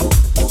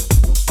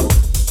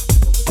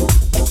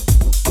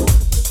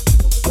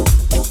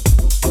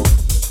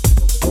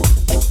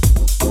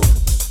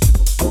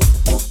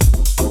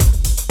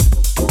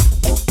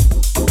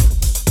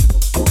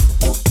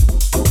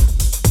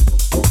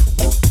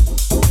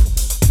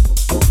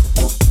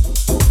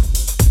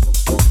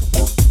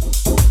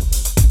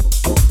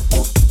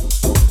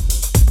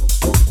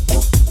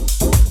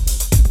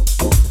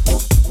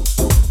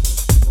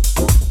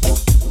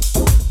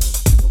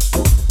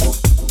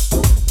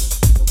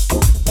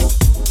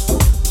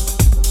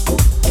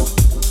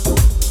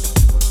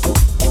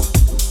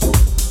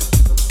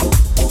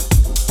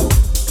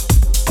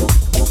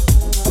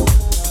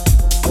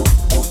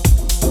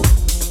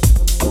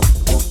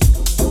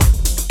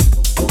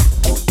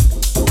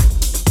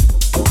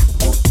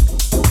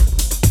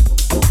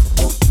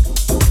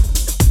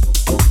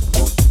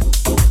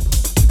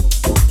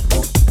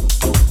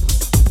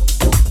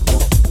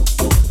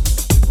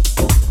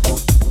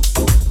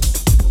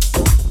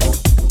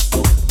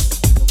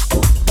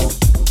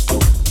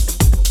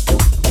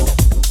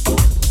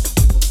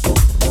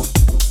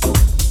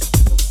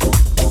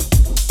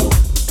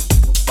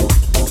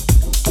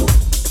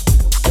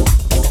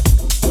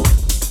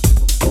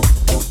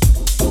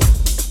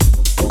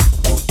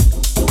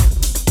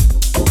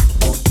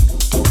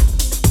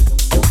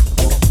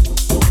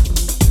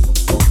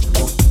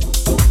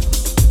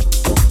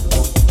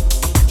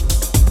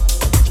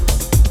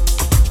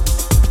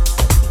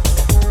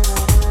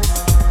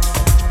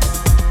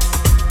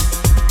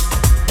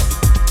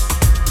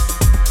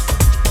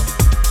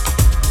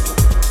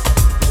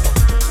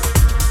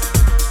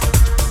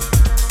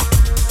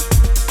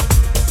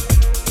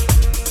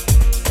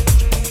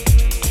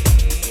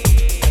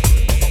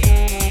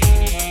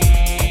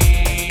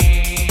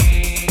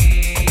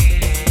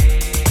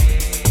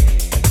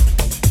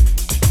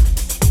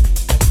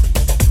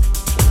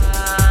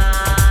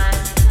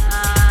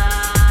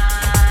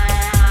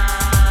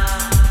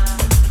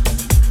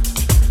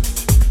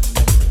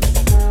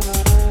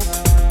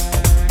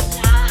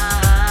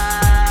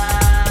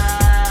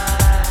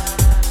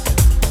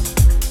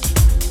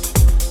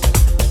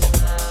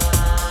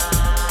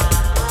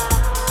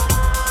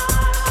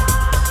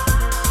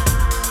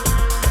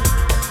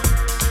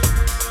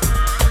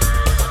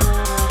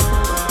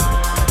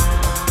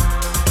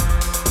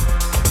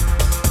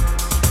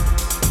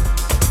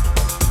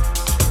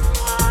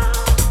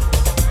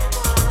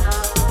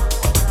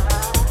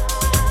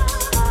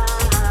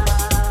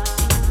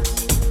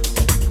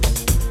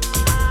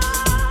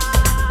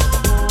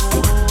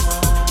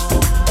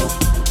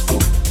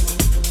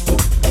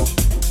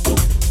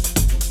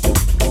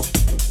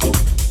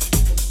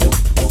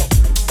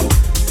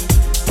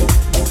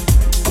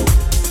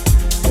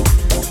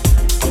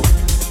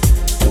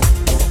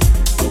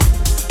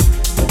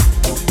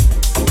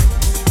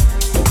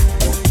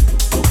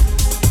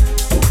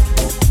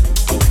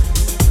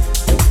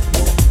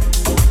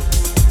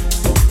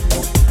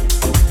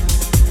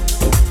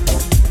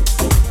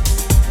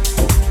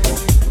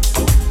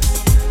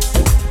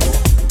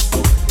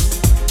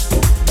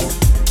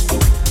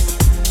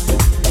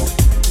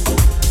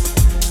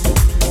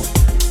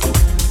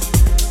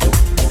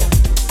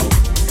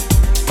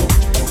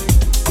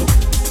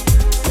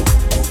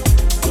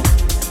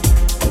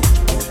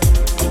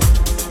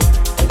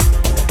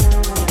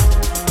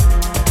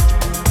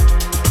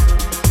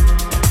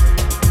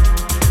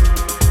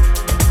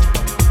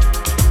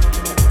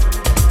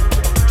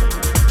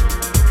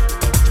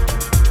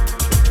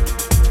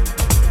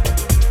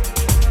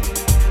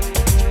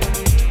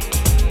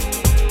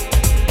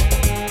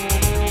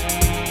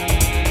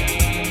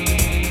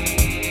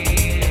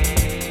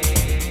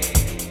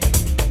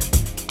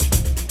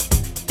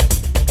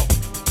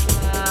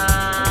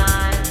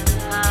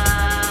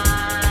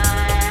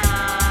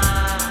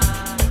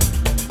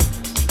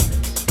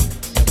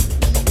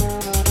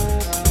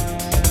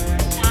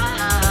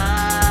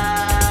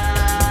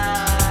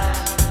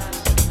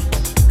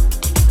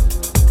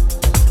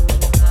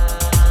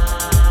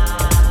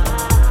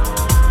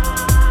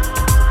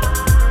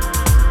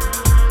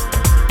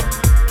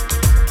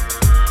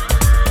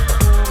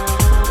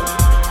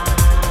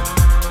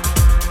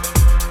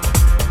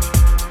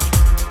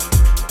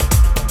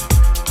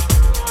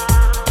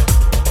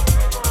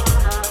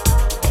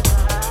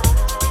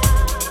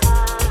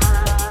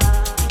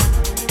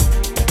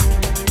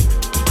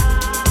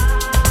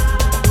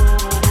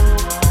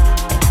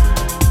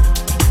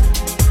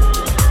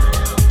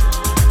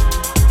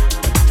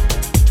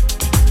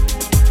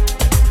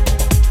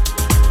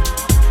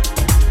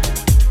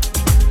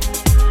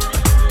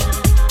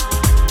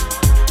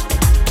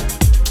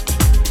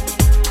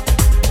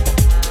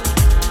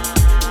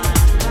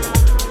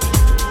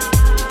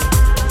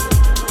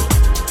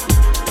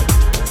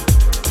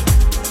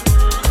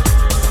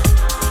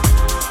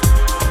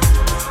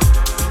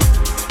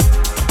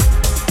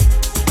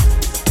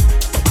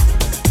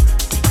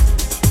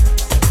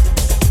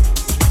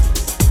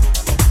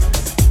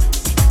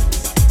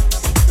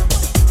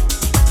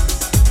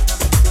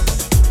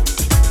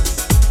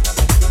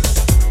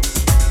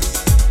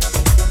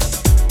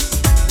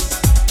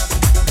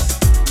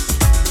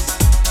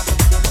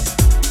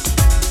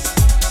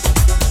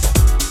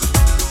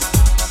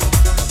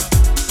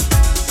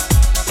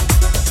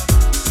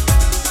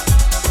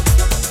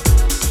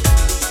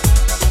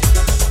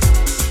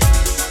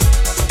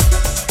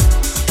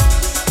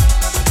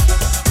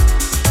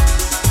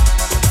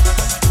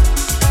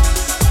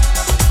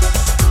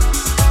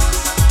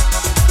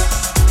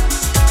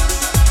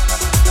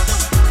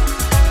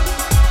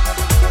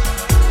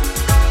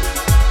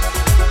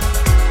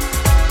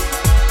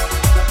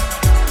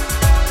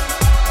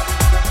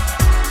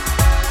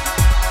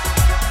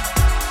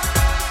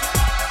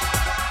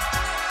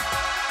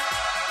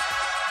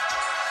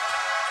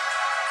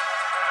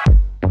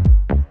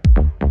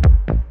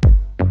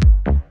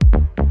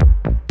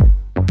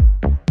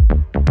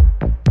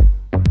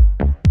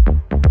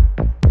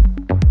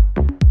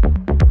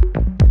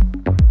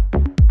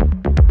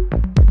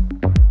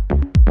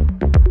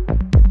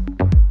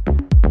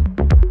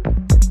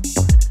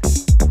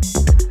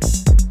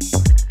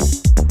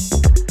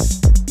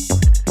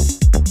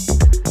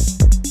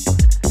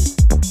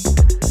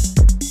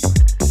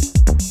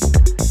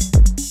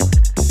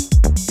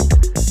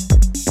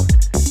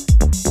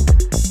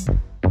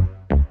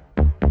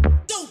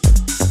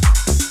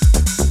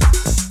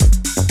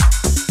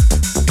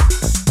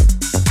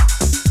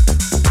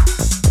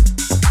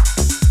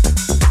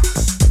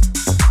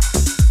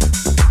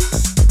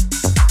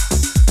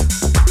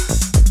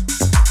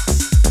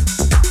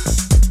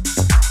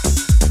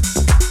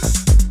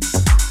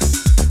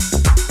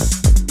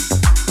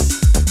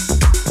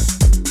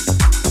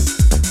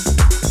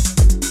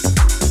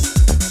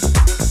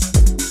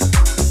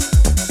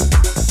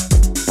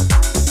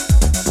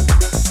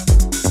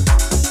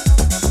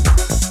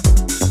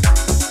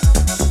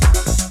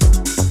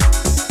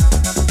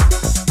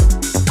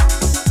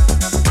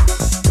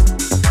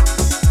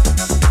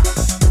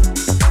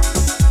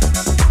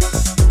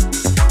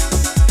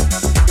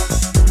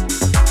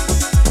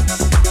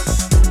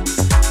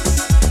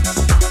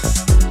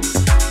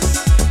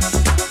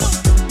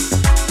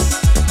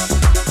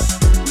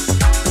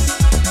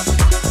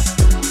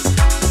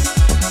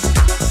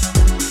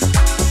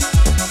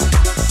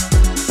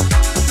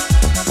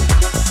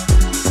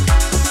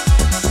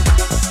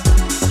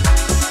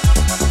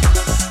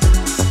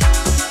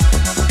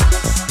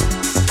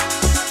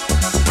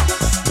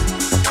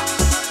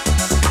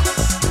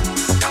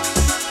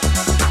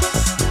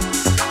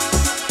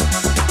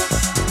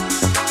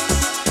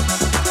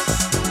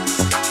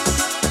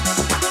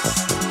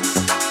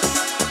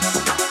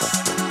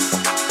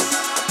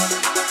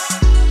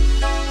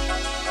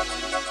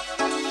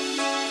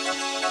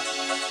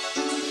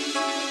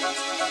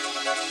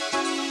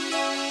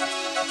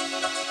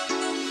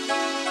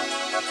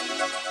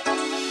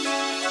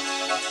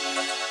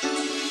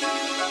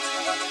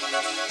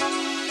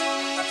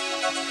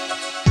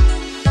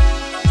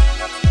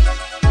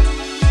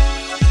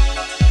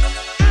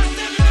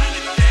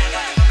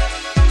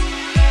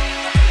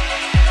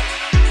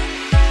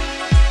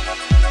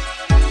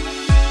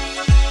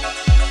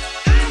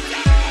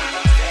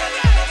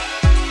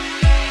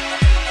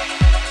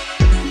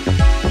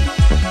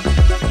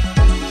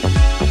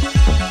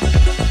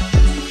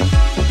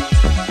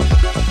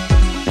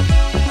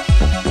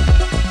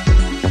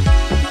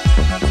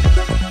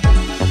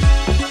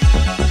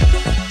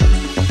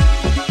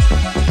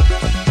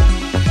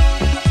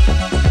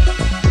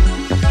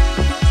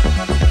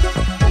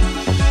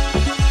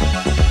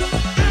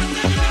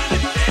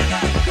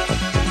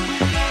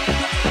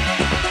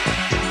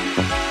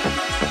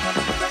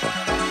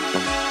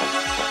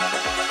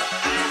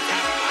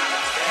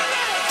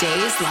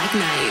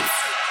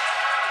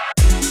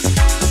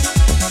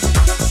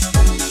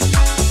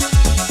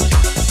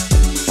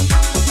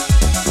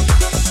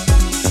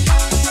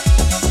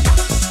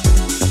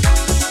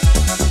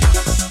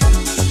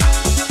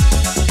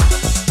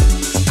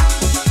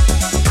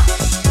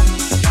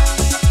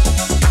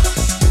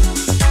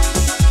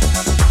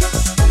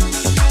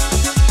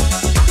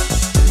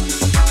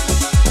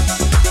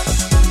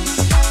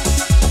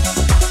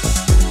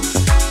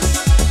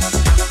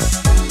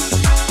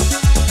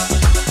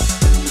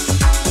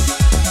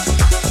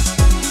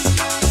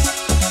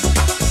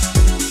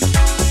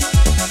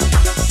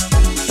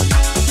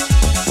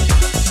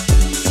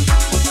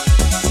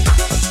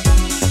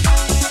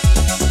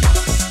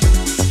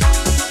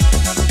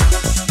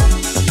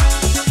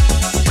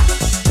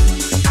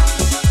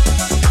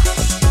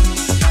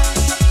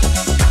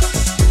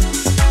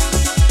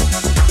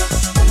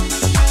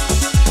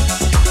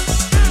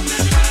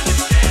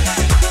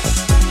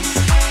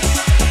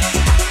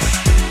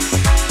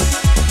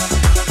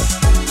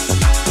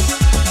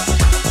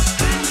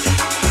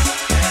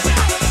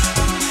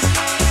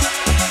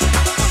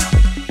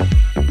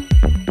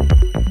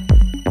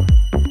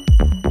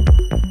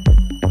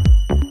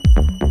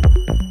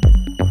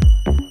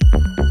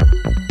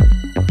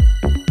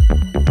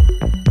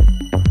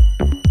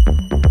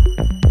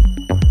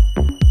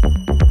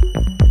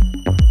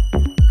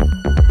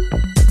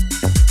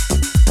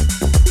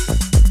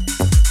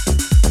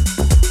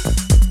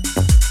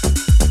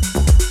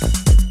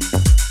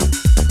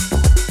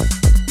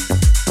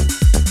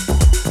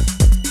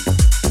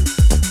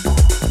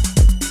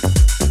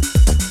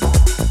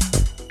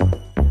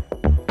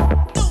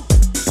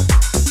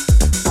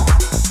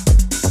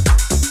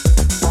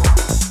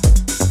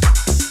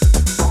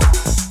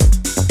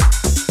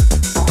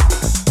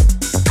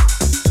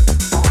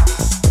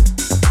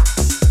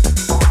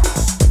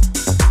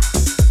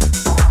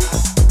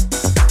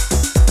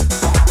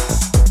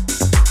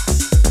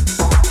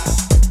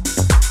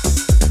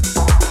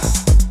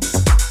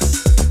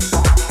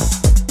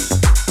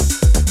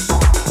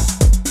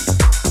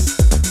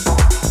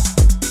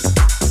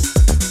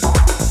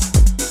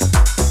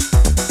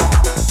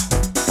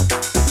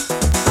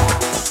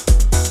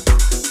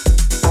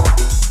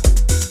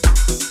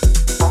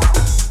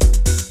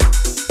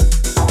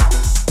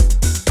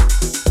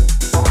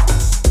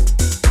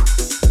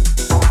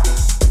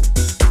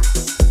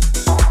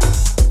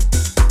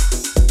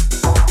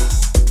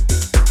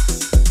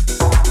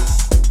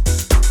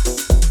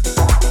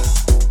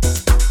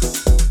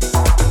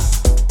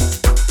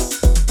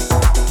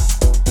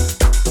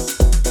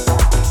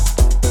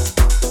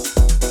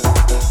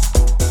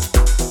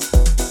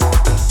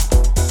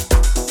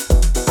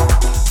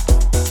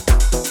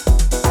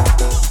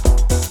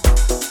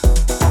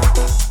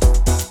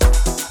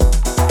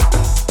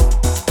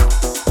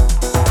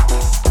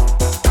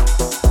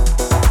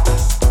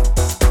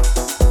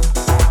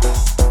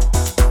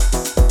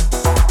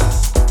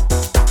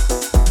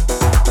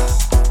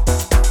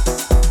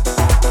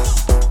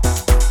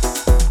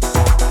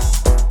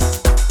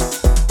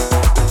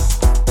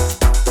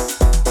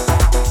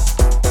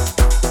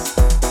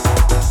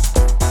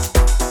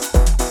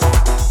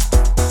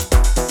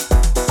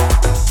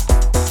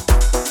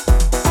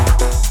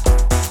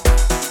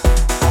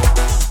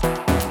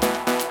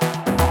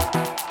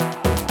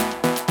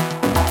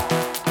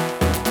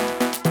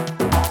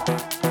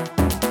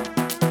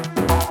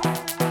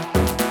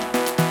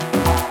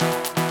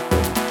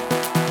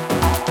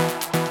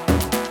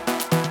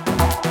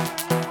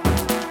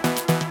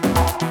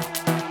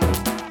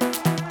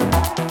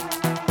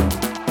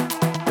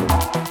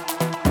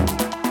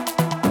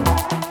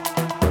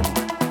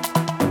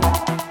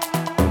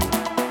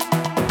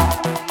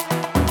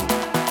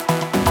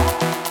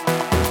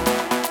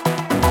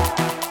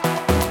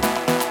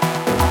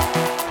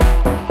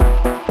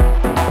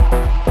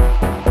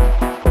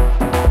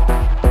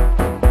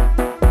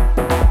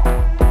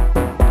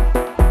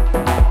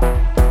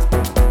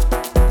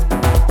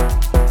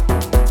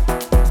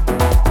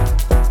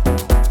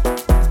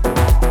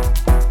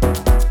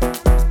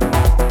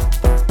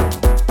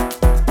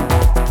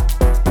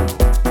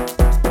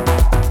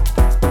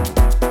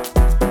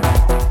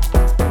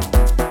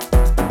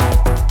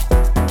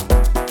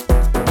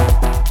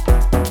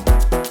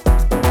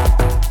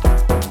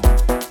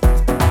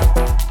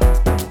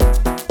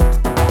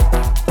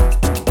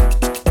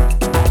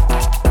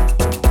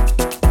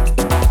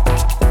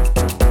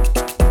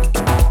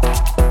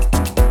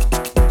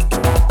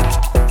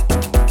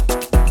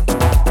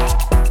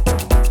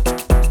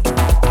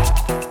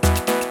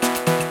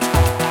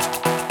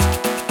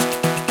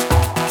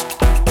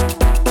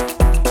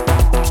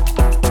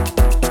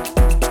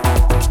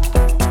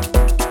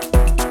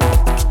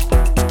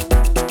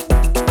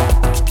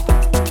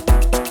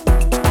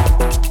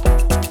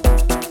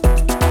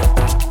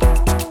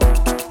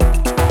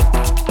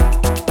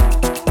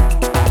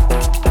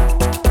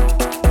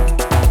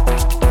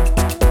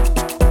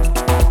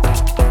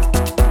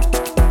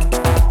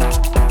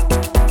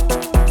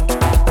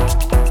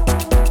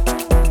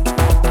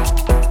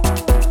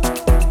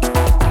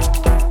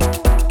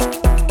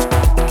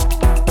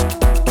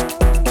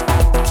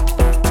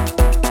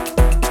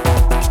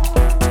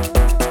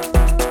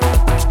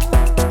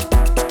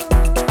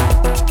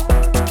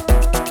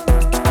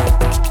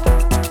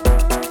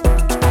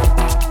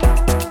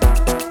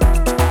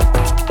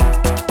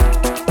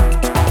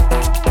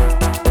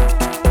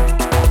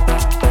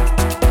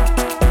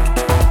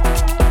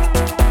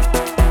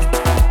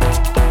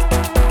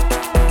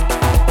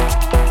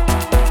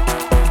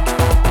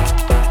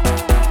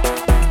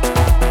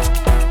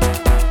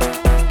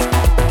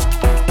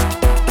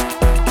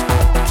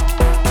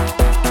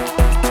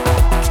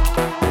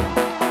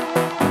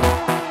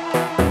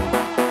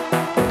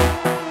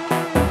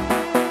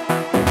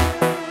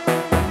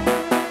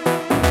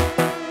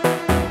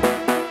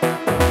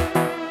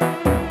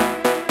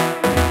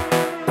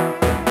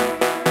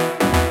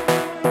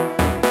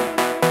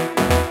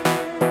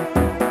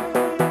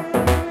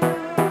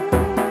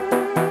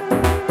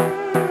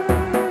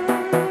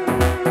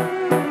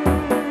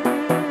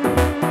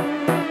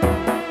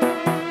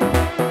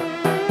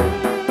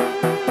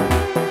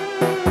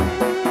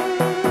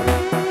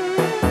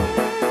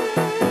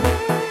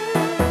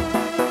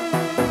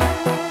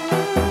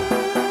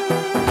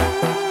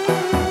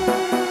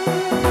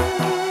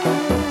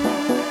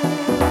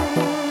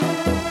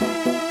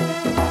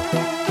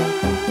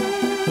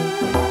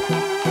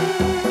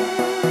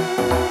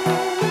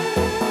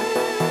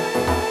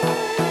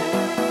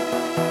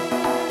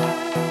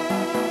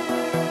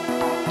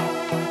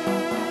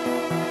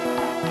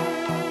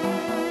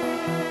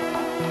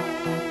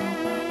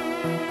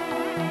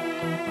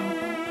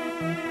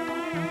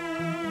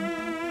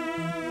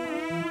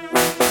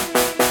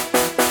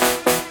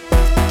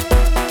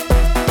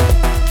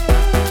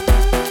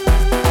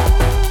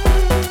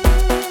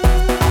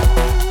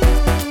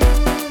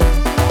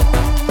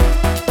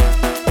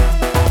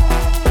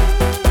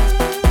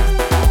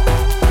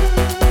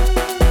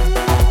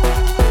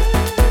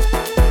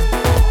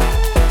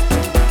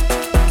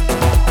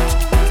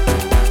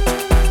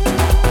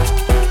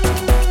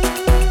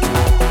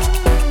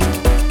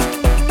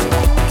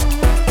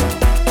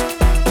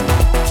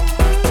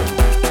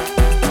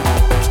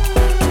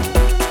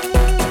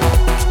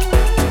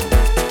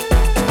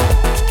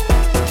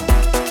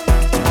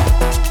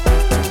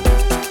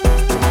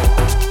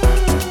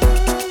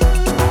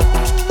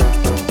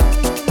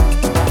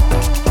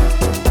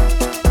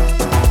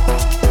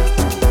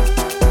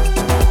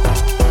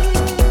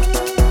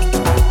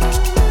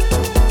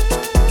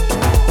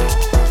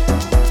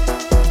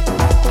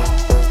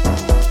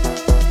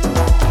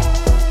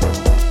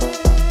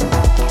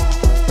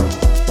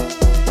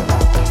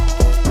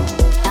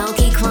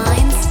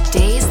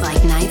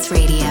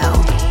 Nights Radio.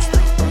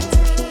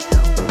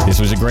 This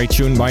was a great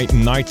tune by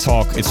Night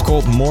Talk. It's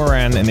called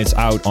Moran and it's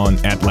out on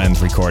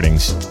Atlant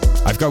Recordings.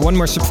 I've got one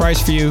more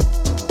surprise for you.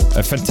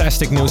 A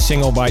fantastic new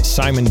single by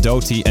Simon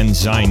Doty and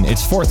Zine.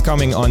 It's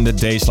forthcoming on the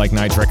Days Like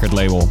Nights record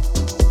label.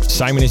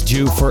 Simon is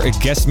due for a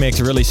guest mix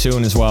really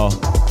soon as well.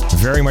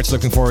 Very much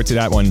looking forward to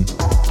that one.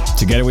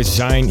 Together with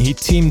Zine, he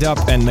teamed up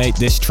and made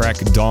this track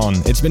Dawn.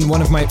 It's been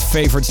one of my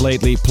favorites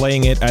lately,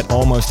 playing it at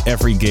almost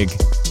every gig.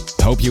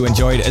 Hope you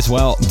enjoyed it as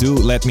well. Do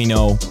let me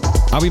know.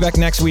 I'll be back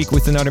next week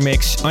with another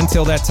mix.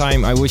 Until that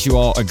time, I wish you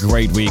all a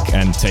great week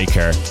and take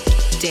care.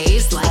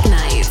 Days Like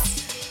Nights.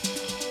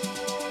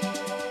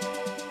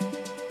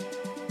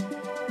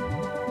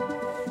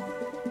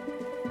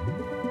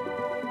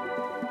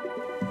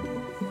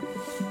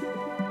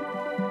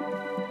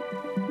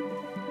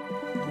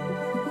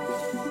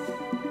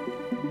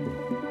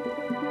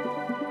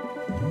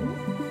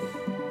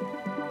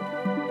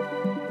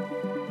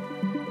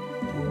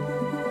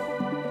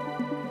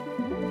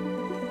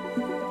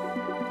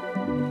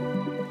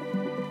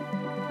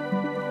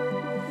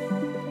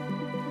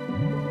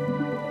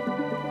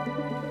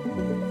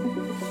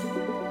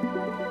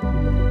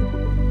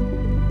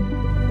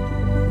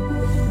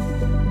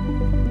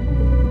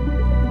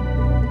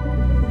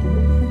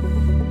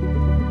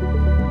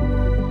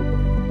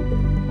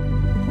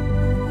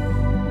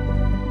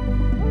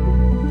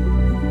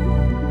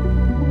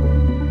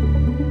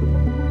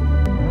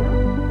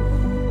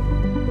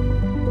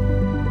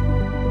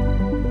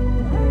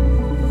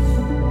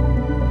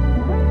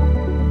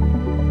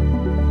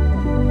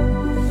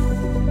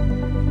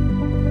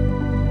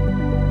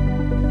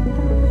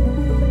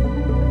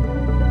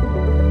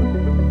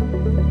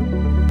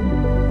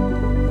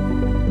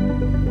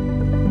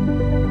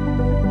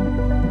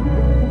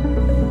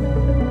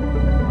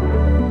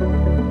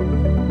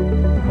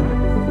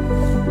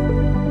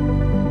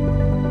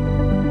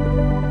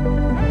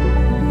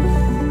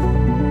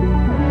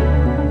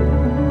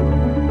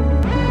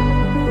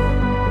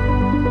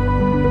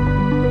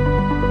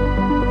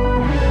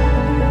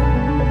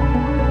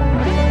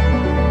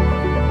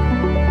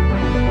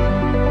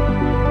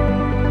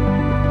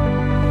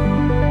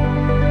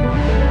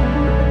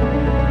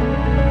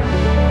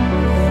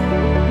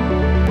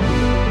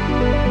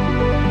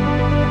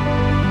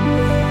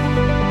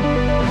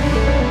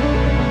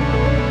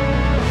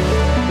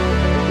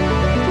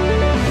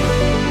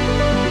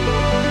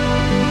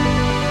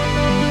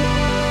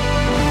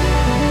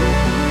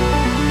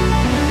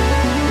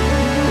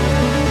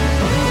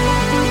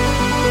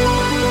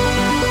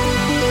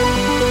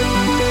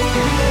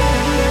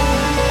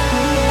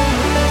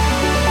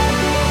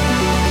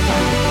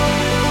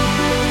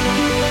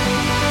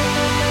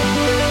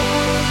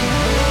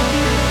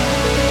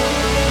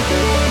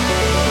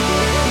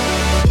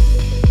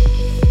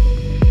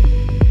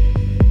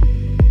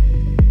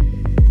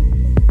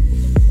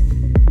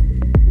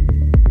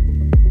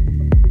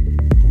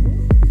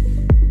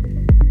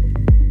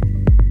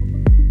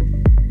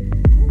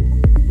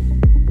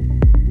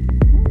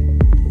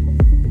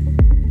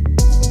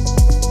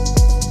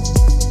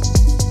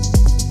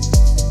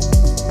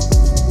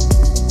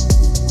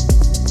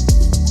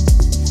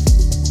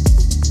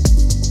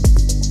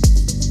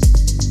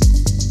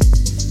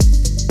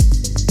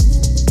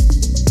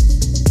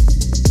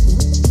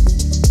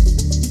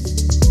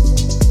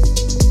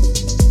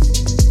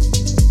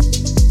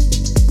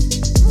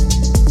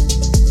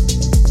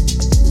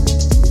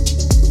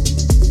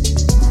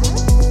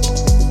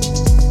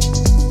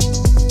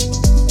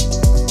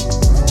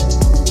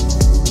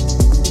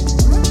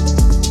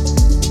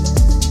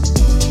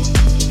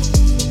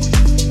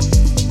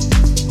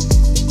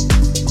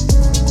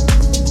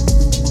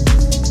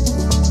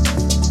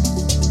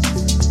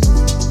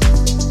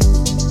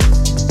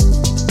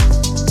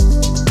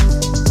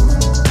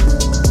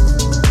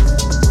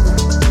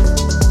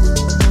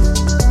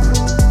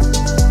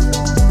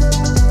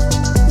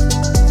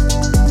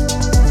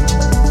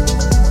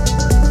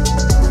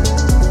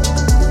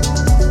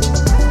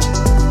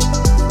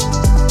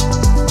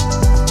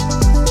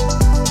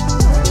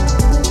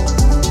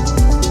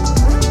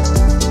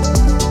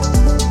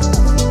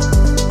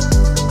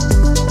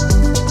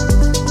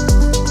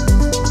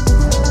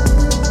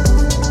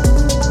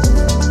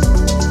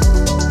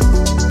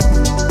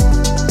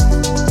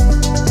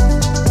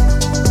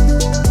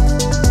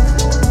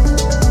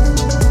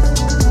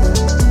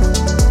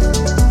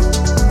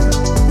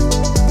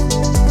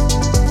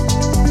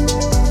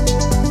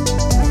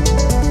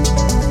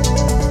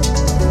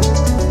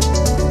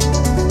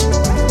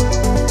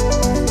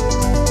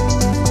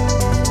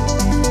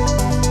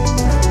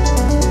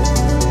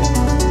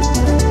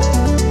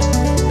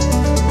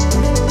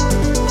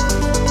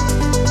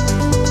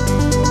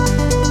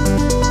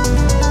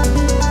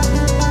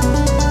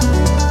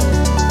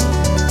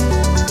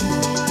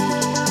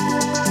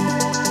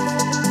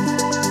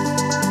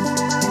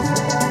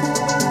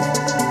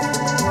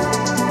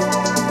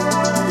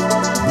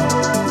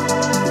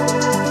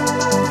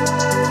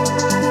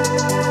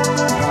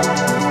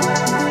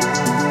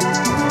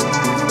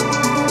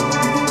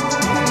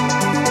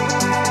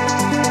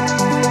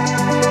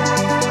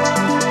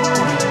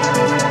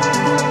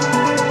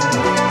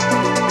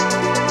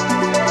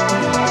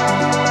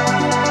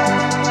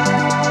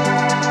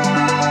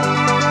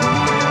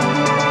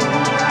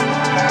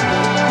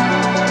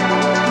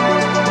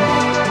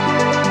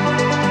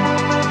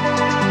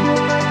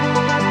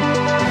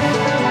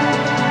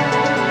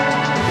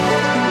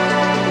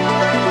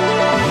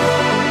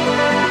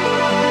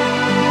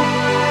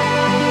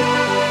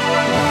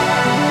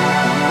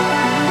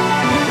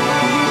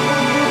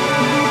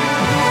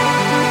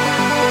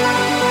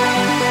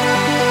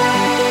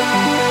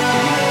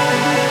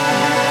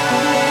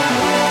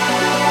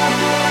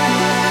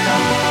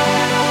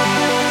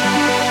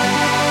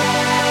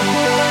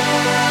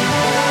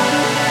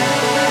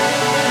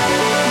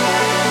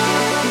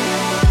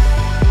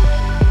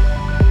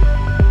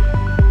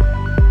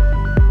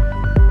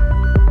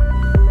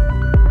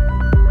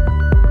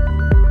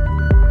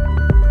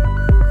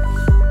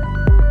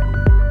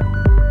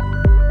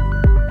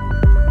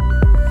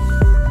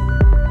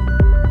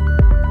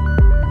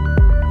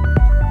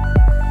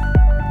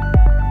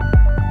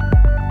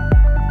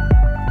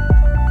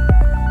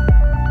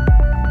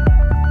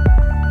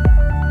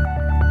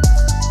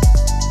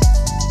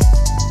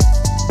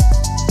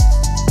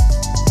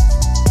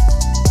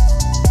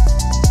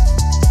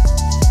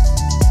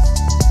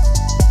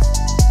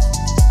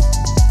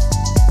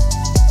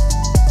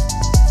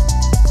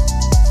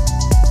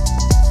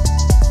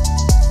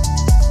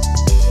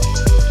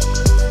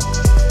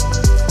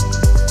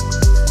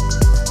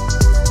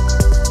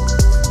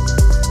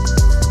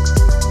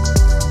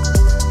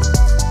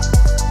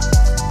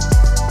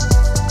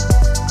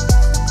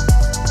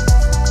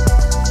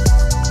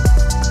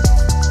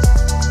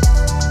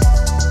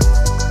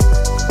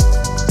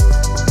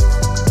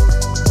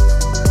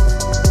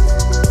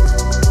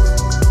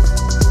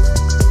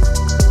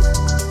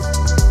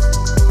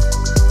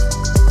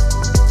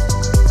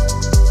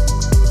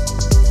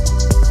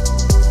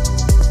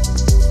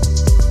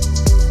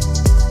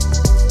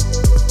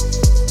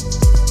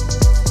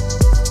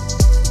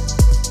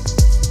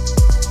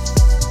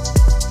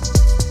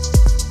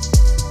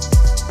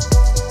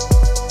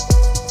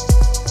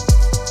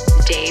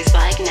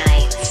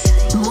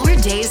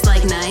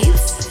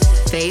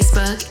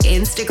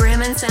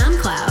 Instagram and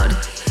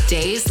SoundCloud.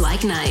 Days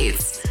Like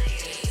Nights.